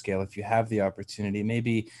broader scale. If you have the opportunity,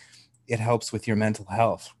 maybe it helps with your mental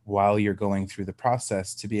health while you're going through the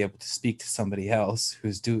process, to be able to speak to somebody else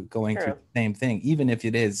who's going through True. the same thing, even if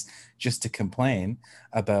it is just to complain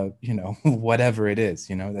about, you know, whatever it is,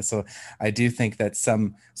 you know. So I do think that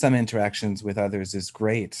some interactions with others is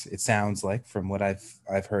great. It sounds like, from what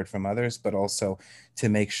I've heard from others, but also to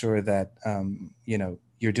make sure that, you know,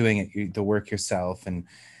 you're doing the work yourself, and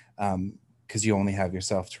because you only have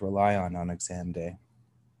yourself to rely on exam day.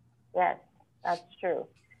 Yes, that's true.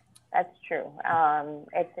 That's true.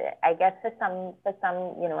 It's, I guess for some,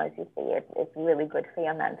 you know, as you say, it's really good for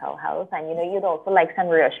your mental health, and you know, you'd also like some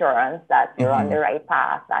reassurance that you're on the right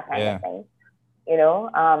path, that kind of thing. You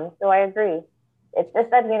know, so I agree. It's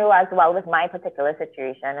just that, you know, as well with my particular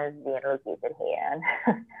situation as being located here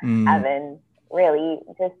and having really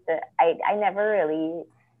just, I never really,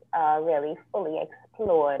 really fully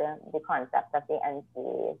explored the concept of the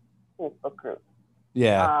NCA Facebook group.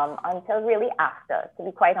 Until really after, to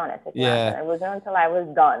be quite honest with you. It wasn't until I was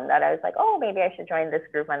done that I was like, oh, maybe I should join this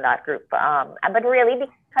group and that group. But really,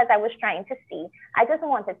 because I was trying to see, I just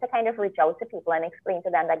wanted to kind of reach out to people and explain to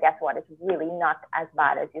them that, guess what, it's really not as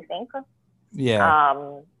bad as you think.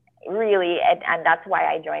 Really, and that's why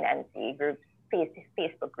I joined NCA groups,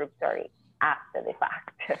 Facebook groups, after the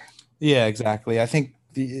fact. Yeah, exactly. I think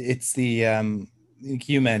it's the like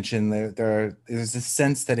you mentioned, there's this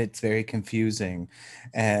sense that it's very confusing,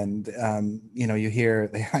 and you know, you hear,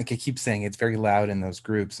 like I keep saying, it's very loud in those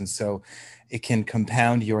groups, and so it can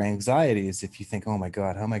compound your anxieties if you think, oh my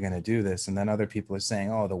God, how am I going to do this? And then other people are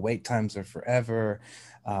saying, oh, the wait times are forever.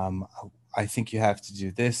 I think you have to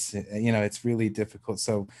do this. You know, it's really difficult.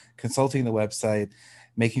 So consulting the website,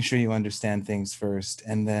 making sure you understand things first,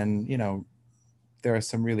 and then, you know, there are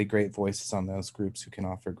some really great voices on those groups who can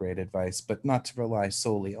offer great advice, but not to rely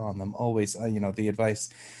solely on them. Always, you know, the advice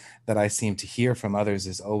that I seem to hear from others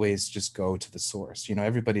is always just go to the source. You know,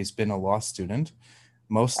 everybody's been a law student.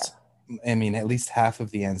 I mean, at least half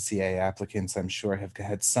of the NCA applicants, I'm sure, have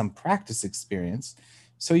had some practice experience.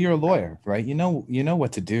 So you're a lawyer, right? You know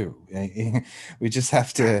what to do. We just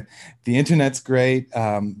have to, the internet's great.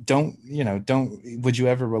 Would you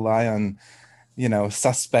ever rely on, you know,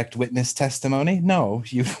 suspect witness testimony? No,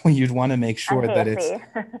 you'd want to make sure that it's,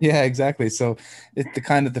 yeah, exactly. So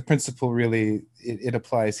the principle really, it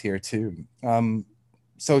applies here too.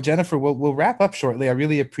 So Jennifer, we'll wrap up shortly. I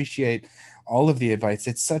really appreciate all of the advice.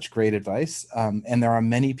 It's such great advice. And there are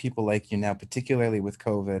many people like you now, particularly with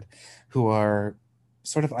COVID, who are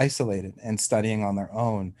sort of isolated and studying on their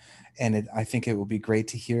own. And I think it will be great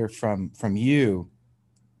to hear from you,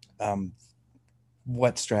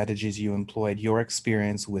 what strategies you employed, your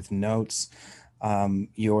experience with notes,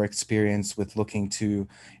 your experience with looking to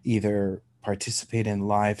either participate in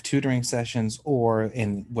live tutoring sessions, or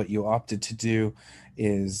in what you opted to do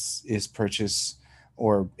is purchase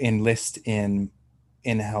or enlist in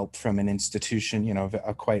help from an institution, you know,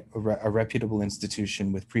 a reputable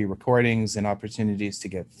institution with pre-recordings and opportunities to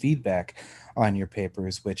get feedback on your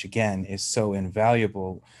papers, which again is so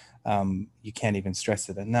invaluable. You can't even stress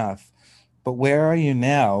it enough. But where are you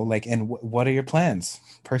now? Like, and what are your plans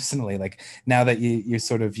personally? Like, now that you're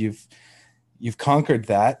sort of, you've conquered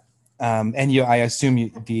that, and I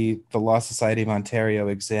assume the Law Society of Ontario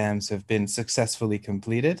exams have been successfully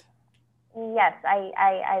completed. Yes,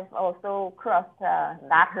 I've also crossed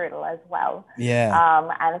that hurdle as well. Yeah.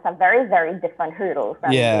 And it's a very, very different hurdle from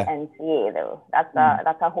the NCA, though. That's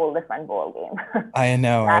a whole different ball game. I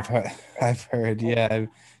know. I've heard. Yeah.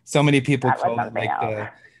 So many people call it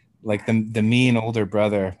like the mean older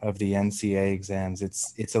brother of the NCA exams.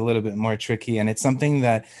 It's a little bit more tricky, and it's something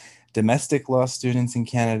that domestic law students in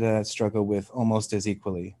Canada struggle with almost as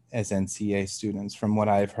equally as NCA students, from what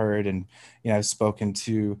I've heard. And, you know, I've spoken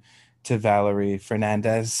to Valerie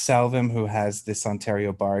Fernandez-Salvim, who has this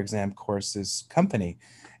Ontario Bar Exam Courses company,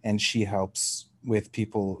 and she helps with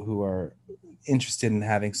people who are interested in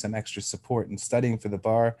having some extra support and studying for the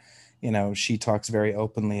bar. You know, she talks very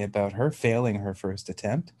openly about her failing her first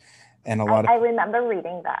attempt. And I remember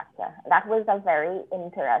reading that. That was a very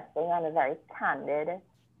interesting and a very candid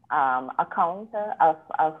account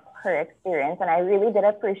of her experience. And I really did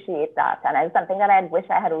appreciate that. And it's something that I wish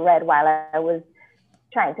I had read while I was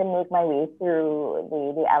trying to make my way through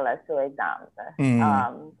the LSO exams.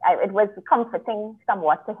 It was comforting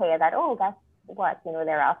somewhat to hear that, oh, that's what, you know,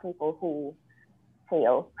 there are people who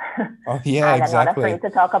fail Oh yeah, and I'm not exactly. afraid to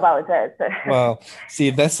talk about it. Well, see,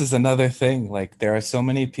 this is another thing. Like, there are so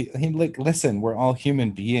many people. Like, listen, we're all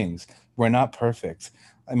human beings. We're not perfect.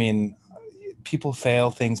 I mean, people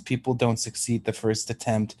fail things. People don't succeed the first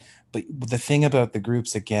attempt. But the thing about the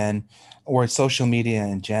groups, again, or social media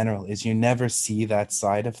in general, is you never see that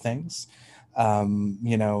side of things.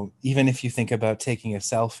 You know, even if you think about taking a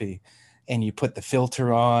selfie and you put the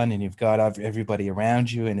filter on and you've got everybody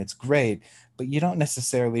around you and it's great, but you don't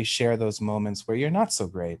necessarily share those moments where you're not so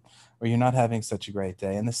great or you're not having such a great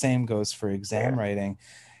day. And the same goes for exam writing.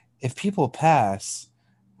 If people pass,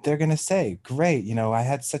 they're going to say, great, you know, I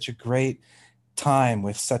had such a great time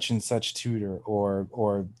with such and such tutor,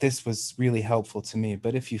 or this was really helpful to me.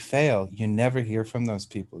 But if you fail, you never hear from those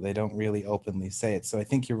people. They don't really openly say it. So I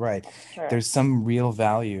think you're right. Sure. There's some real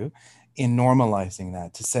value in normalizing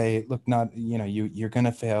that, to say, look, not, you know, you're going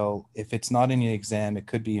to fail. If it's not in your exam, it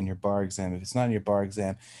could be in your bar exam. If it's not in your bar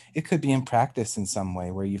exam, it could be in practice in some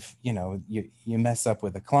way where you mess up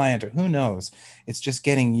with a client, or who knows. It's just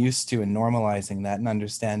getting used to and normalizing that and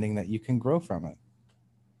understanding that you can grow from it.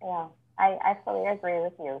 Yeah, I fully agree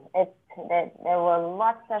with you. It's that there were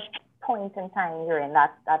lots of points in time during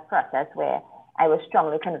that process where I was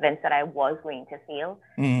strongly convinced that I was going to fail.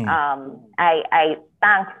 I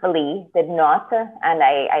thankfully did not, and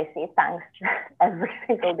I say thanks every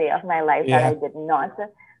single day of my life that I did not.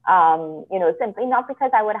 You know, simply not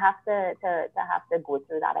because I would have to have to go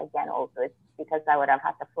through that again. Also, it's because I would have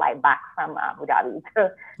had to fly back from Abu Dhabi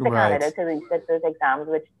to Canada to resit those exams,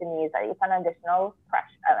 which to me is it's an additional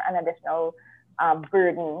pressure, an additional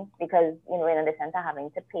burden, because, you know, in addition to having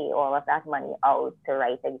to pay all of that money out to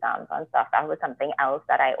write exams and stuff, that was something else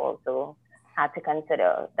that I also had to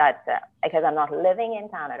consider, that because I'm not living in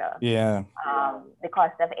Canada. Yeah. The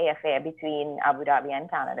cost of airfare between Abu Dhabi and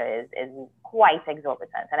Canada is quite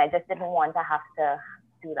exorbitant, and I just didn't want to have to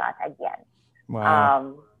do that again.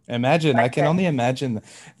 Wow. Imagine, I can only imagine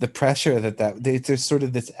the pressure there's sort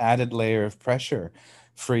of this added layer of pressure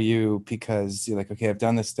for you, because you're like, okay, I've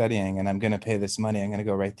done the studying and I'm going to pay this money. I'm going to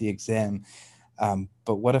go write the exam.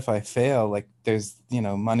 But what if I fail? Like, there's, you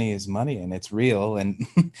know, money is money and it's real, and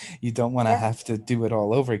you don't want to have to do it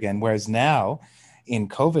all over again. Whereas now in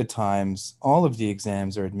COVID times, all of the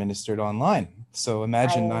exams are administered online. So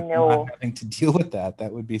imagine not having to deal with that.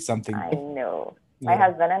 That would be something. I know. My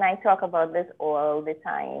husband and I talk about this all the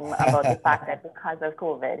time, about the fact that because of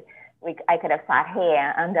COVID, I could have sat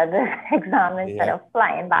here under the exam instead of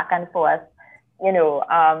flying back and forth, you know,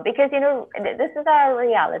 because, you know, this is a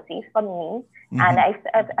reality for me. And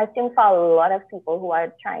I think for a lot of people who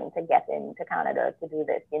are trying to get into Canada to do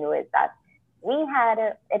this, you know, is that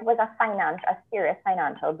it was a serious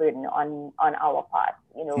financial burden on our part.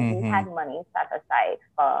 You know, we had money set aside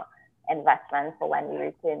for investments for when we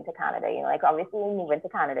return to Canada. You know, like, obviously when you move into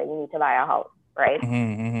Canada, you need to buy a house, right?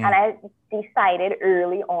 And I decided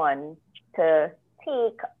early on to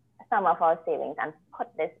take some of our savings and put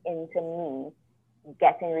this into me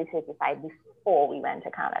getting recertified before we went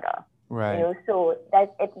to Canada. Right. You know, so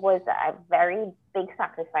that it was a very big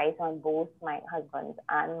sacrifice on both my husband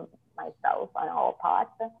and myself on our part.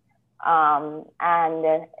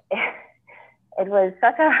 And it was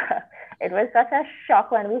such a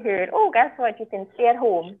shock when we heard, oh, guess what? You can stay at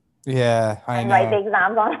home. Yeah, I know. Write the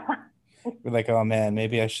exams on. We're like, oh man,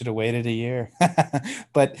 maybe I should have waited a year.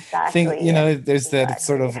 But you know, there's that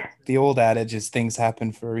sort of, the old adage is things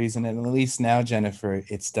happen for a reason, and at least now, Jennifer,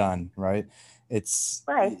 it's done, right? It's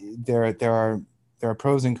right. There are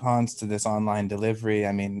pros and cons to this online delivery.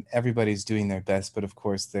 I mean, everybody's doing their best, but of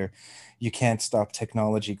course, you can't stop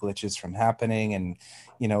technology glitches from happening, and,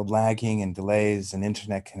 you know, lagging and delays and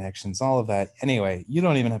internet connections, all of that. Anyway, you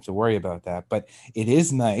don't even have to worry about that. But it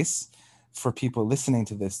is nice for people listening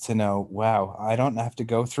to this to know, wow, I don't have to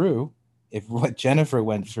go through what Jennifer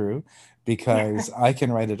went through, because I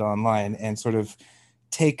can write it online, and sort of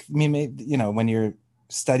take me, you know, when you're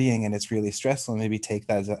studying and it's really stressful, maybe take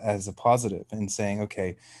that as a positive, and saying,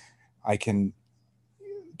 okay, I can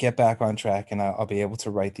get back on track, and I'll be able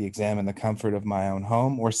to write the exam in the comfort of my own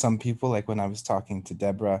home. Or some people, like when I was talking to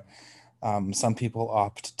Deborah, some people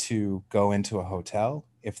opt to go into a hotel,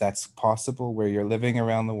 if that's possible, where you're living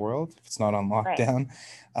around the world, if it's not on lockdown.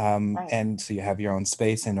 And so you have your own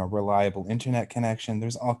space and a reliable internet connection.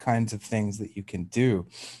 There's all kinds of things that you can do.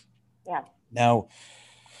 Yeah. Now,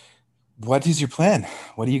 what is your plan?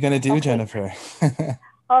 What are you going to do, Jennifer?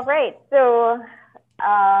 All right. So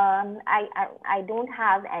I don't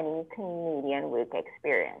have any Canadian work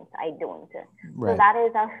experience. I don't. Right. So that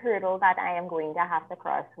is a hurdle that I am going to have to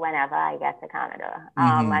cross whenever I get to Canada.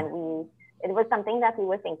 And it was something that we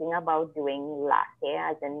were thinking about doing last year,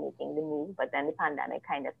 as in making the move, but then the pandemic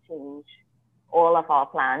kind of changed all of our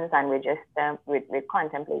plans, and we're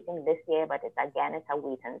contemplating this year, but it's a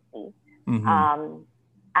wait and see.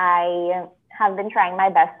 I have been trying my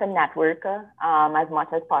best to network as much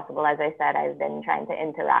as possible. As I said, I've been trying to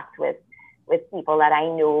interact with people that I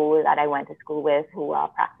know, that I went to school with, who are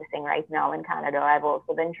practicing right now in Canada. I've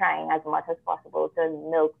also been trying as much as possible to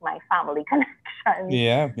milk my family connections.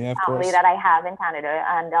 Yeah, of course. Family that I have in Canada,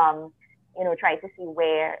 and try to see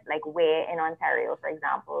where in Ontario, for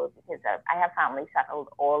example, because I have family settled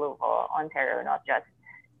all over Ontario, not just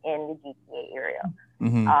in the GTA area.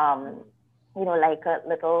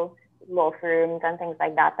 Little law firms and things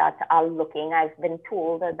like that are looking. I've been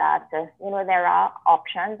told that there are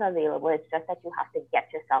options available. It's just that you have to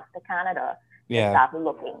get yourself to Canada to start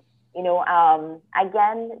looking.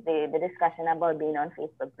 Again, the discussion about being on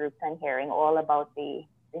Facebook groups and hearing all about the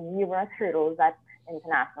numerous hurdles that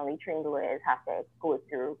internationally trained lawyers have to go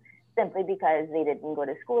through, simply because they didn't go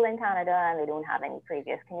to school in Canada and they don't have any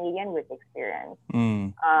previous Canadian work experience,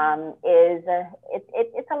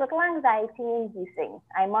 it's a little anxiety-inducing,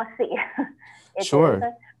 I must say. Sure.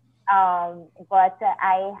 But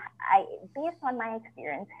I, based on my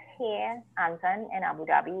experience here, Anton, in Abu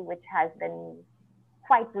Dhabi, which has been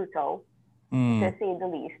quite brutal, to say the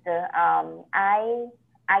least, I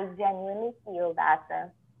genuinely feel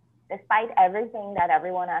that despite everything that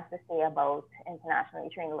everyone has to say about internationally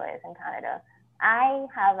trained lawyers in Canada, I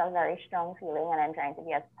have a very strong feeling, and I'm trying to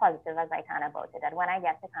be as positive as I can about it, that when I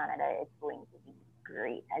get to Canada, it's going to be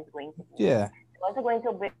great. It's going to be, it's also going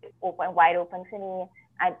to be wide open for me.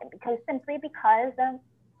 Simply because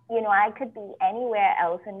I could be anywhere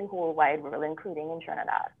else in the whole wide world, including in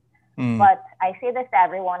Trinidad. But I say this to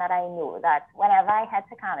everyone that I know, that whenever I head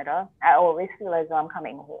to Canada, I always feel as though I'm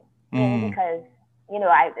coming home. Because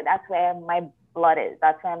that's where my blood is.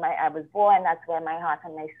 That's where I was born. That's where my heart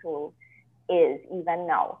and my soul is, even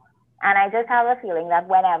now. And I just have a feeling that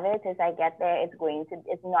whenever it is I get there,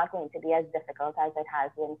 it's not going to be as difficult as it has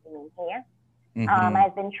been for me here.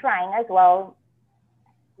 I've been trying as well,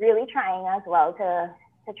 really trying as well to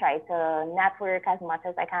try to network as much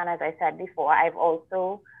as I can. As I said before, I've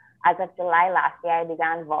also, as of July last year, I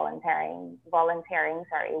began volunteering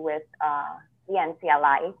with the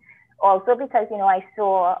NCA. Also because, I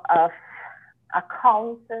saw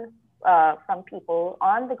accounts from people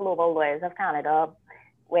on the Global Lawyers of Canada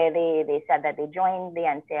where they said that they joined the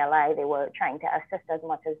NCA. They were trying to assist as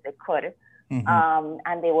much as they could.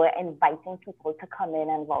 And they were inviting people to come in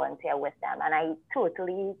and volunteer with them. And I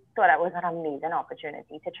totally thought that was an amazing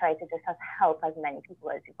opportunity to try to just help as many people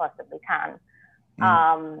as you possibly can.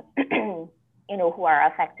 Who are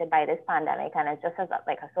affected by this pandemic, and it's just as a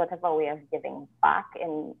sort of a way of giving back,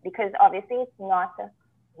 because obviously it's not a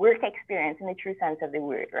work experience in the true sense of the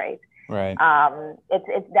word, right? Right.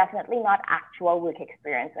 It's definitely not actual work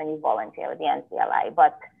experience when you volunteer with the NCLI.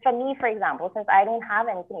 But for me, for example, since I don't have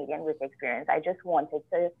any Canadian work experience, I just wanted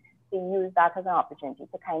to use that as an opportunity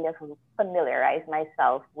to kind of familiarize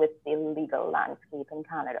myself with the legal landscape in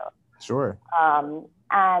Canada. Sure.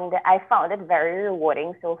 And I found it very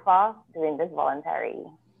rewarding so far doing this voluntary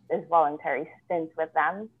stint with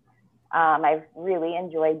them. I've really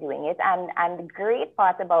enjoyed doing it. And the great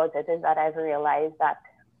part about it is that I've realized that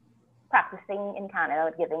practicing in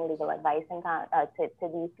Canada, giving legal advice to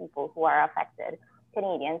these people who are affected,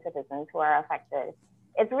 Canadian citizens who are affected,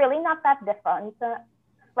 it's really not that different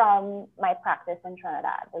from my practice in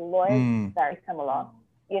Trinidad. The law is very similar.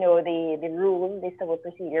 The rules, the civil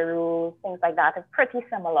procedure rules, things like that are pretty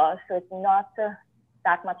similar. So it's not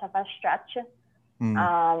that much of a stretch. And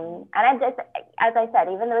I'm just, as I said,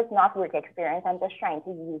 even though it's not work experience, I'm just trying to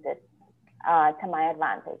use it to my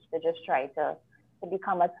advantage, to just try to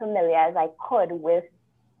become as familiar as I could with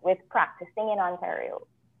practicing in Ontario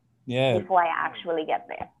before I actually get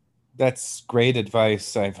there. That's great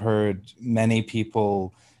advice. I've heard many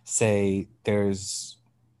people say there's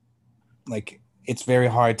it's very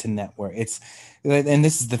hard to network. And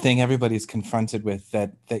this is the thing everybody's confronted with,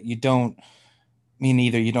 that you don't,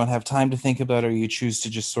 either you don't have time to think about it, or you choose to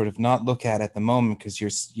just sort of not look at at the moment because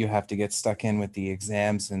you have to get stuck in with the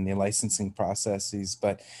exams and the licensing processes.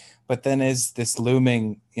 But then is this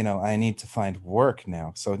looming, I need to find work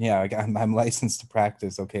now. So yeah, I'm licensed to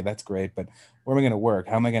practice. Okay, that's great. But where am I going to work?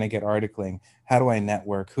 How am I going to get articling? How do I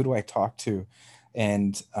network? Who do I talk to?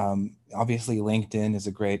 And obviously LinkedIn is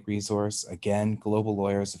a great resource. Again, Global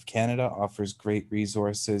Lawyers of Canada offers great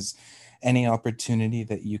resources. Any opportunity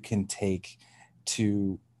that you can take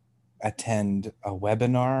to attend a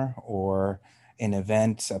webinar or an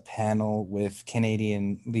event, a panel with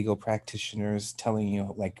Canadian legal practitioners telling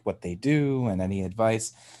you like what they do and any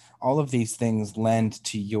advice. All of these things lend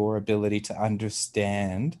to your ability to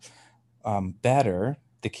understand better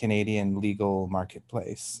the Canadian legal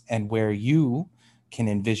marketplace and where you can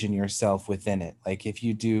envision yourself within it. Like if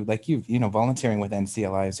you do, like volunteering with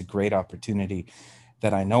NCLI is a great opportunity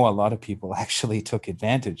that I know a lot of people actually took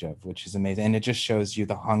advantage of, which is amazing. And it just shows you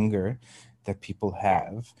the hunger that people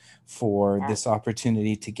have for this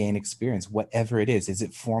opportunity to gain experience, whatever it is. Is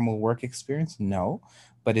it formal work experience? No.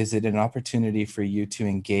 But is it an opportunity for you to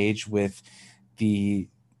engage with the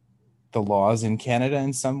laws in Canada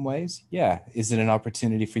in some ways? Yeah. Is it an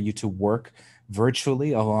opportunity for you to work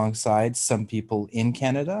virtually alongside some people in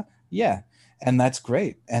Canada? Yeah. And that's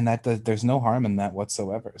great. And there's no harm in that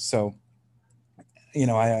whatsoever. So,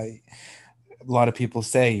 a lot of people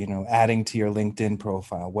say, adding to your LinkedIn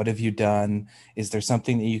profile, what have you done? Is there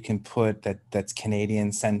something that you can put that's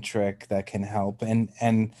Canadian centric that can help?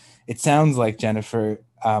 And it sounds like, Jennifer,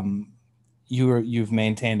 you've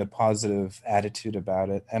maintained a positive attitude about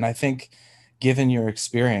it. And I think given your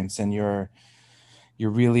experience and your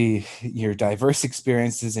diverse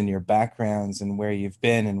experiences and your backgrounds and where you've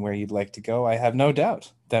been and where you'd like to go, I have no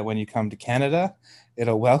doubt that when you come to Canada,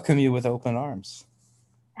 it'll welcome you with open arms.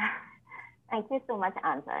 Thank you so much,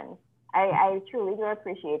 Anton. I truly do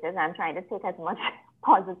appreciate it. I'm trying to take as much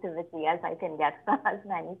positivity as I can get from as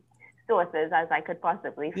many sources as I could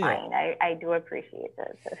possibly find. I do appreciate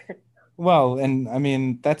it. Well, and I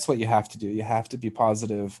mean, that's what you have to do. You have to be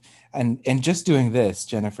positive. And just doing this,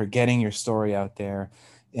 Jennifer, getting your story out there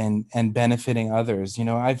and benefiting others.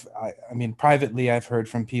 I mean, privately, I've heard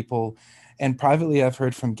from people, and privately I've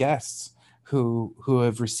heard from guests who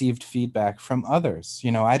have received feedback from others.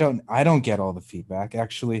 I don't get all the feedback.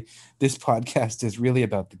 Actually, this podcast is really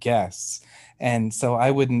about the guests. And so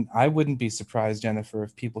I wouldn't be surprised, Jennifer,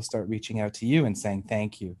 if people start reaching out to you and saying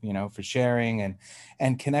thank you, for sharing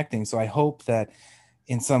and connecting. So I hope that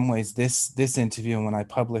in some ways this interview, when I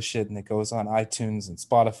publish it and it goes on iTunes and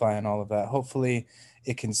Spotify and all of that, hopefully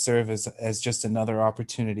it can serve as just another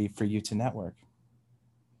opportunity for you to network.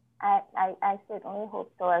 I certainly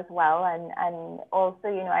hope so as well. And also,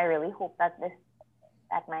 I really hope that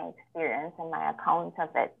my experience and my account of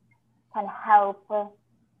it can help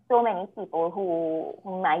so many people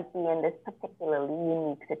who might be in this particularly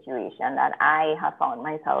unique situation that I have found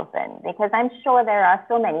myself in. Because I'm sure there are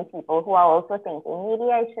so many people who are also thinking,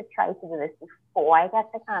 maybe I should try to do this before I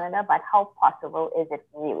get to Canada, but how possible is it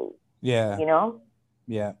really? Yeah.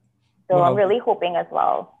 Yeah. So well, I'm really hoping as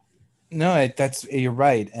well. No, you're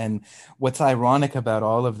right. And what's ironic about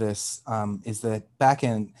all of this is that back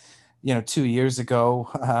in, 2 years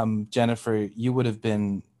ago, Jennifer, you would have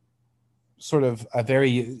been sort of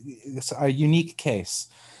a unique case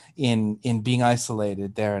in being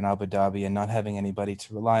isolated there in Abu Dhabi and not having anybody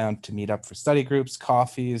to rely on to meet up for study groups,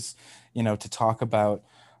 coffees, to talk about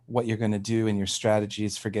what you're going to do and your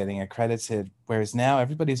strategies for getting accredited. Whereas now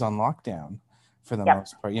everybody's on lockdown for the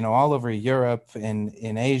most part, all over Europe and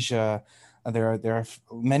in Asia, there are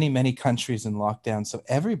many countries in lockdown. So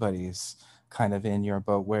everybody's kind of in your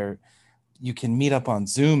boat where you can meet up on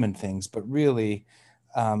Zoom and things, but really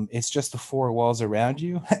it's just the four walls around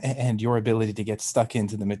you and your ability to get stuck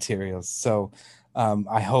into the materials. So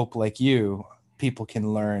I hope, like you, people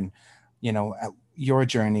can learn, your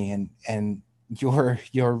journey and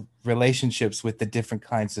your relationships with the different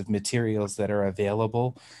kinds of materials that are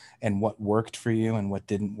available and what worked for you and what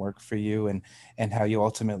didn't work for you and how you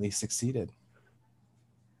ultimately succeeded.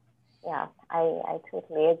 Yeah, I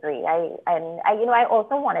totally agree. I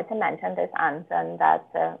also wanted to mention this, Anton, that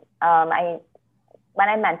when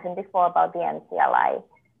I mentioned before about the NCLI,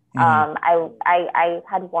 I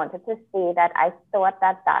had wanted to say that I thought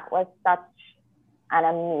that was such an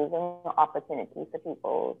amazing opportunity for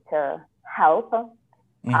people to help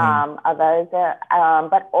others,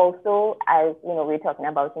 but also, as we're talking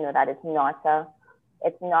about, that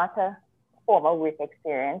it's not a formal work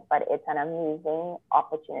experience, but it's an amazing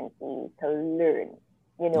opportunity to learn.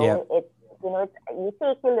 You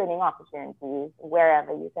take your learning opportunities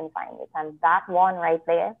wherever you can find it, and that one right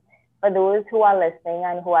there, for those who are listening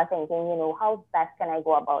and who are thinking, how best can I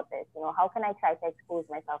go about this? How can I try to expose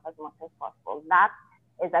myself as much as possible? That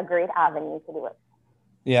is a great avenue to do it.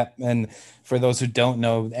 Yeah, and for those who don't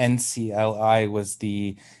know, NCLI was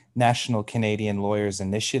the National Canadian Lawyers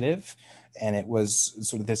Initiative, and it was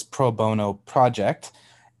sort of this pro bono project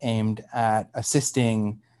aimed at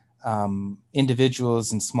assisting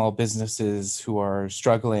individuals and small businesses who are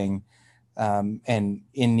struggling and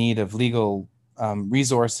in need of legal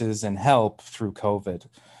resources and help through COVID.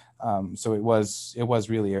 So it was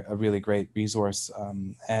really a really great resource,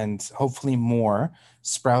 and hopefully more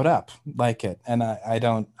sprout up like it. And I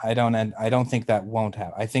don't think that won't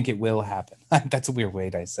happen. I think it will happen. That's a weird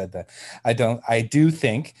way I said that. I do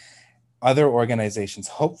think other organizations,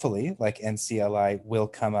 hopefully like NCLI, will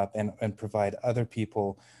come up and provide other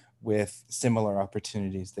people with similar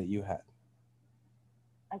opportunities that you had.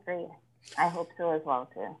 Agreed. I hope so as well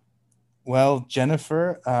too. Well,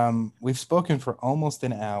 Jennifer, we've spoken for almost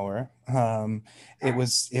an hour. It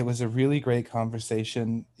was a really great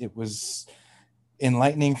conversation. It was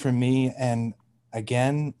enlightening for me, and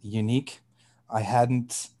again, unique. I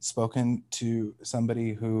hadn't spoken to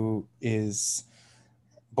somebody who is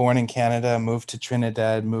born in Canada, moved to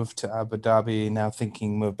Trinidad, moved to Abu Dhabi, now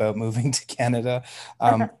thinking about moving to Canada.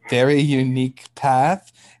 Very unique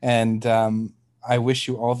path, and I wish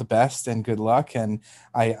you all the best and good luck. And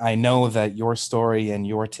I know that your story and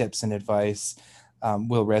your tips and advice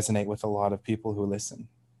will resonate with a lot of people who listen.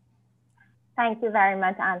 Thank you very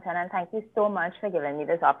much, Anton, and thank you so much for giving me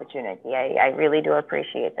this opportunity. I really do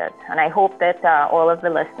appreciate it. And I hope that all of the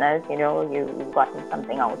listeners, you've gotten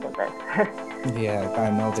something out of this. Yeah,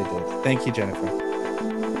 I know they did. Thank you, Jennifer.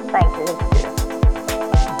 Thank you.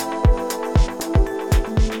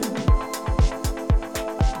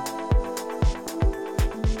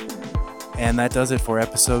 And that does it for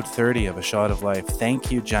episode 30 of A Shot of Life.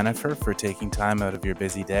 Thank you, Jennifer, for taking time out of your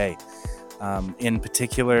busy day. In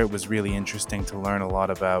particular, it was really interesting to learn a lot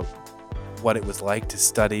about what it was like to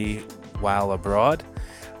study while abroad.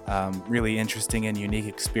 Really interesting and unique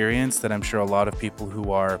experience that I'm sure a lot of people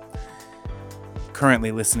who are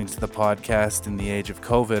currently listening to the podcast in the age of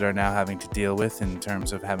COVID are now having to deal with, in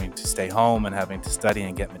terms of having to stay home and having to study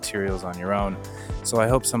and get materials on your own. So I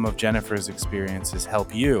hope some of Jennifer's experiences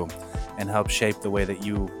help you and help shape the way that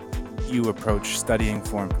you approach studying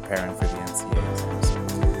for and preparing for the NCA exams.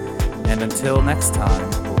 And until next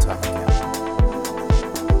time, we'll talk again.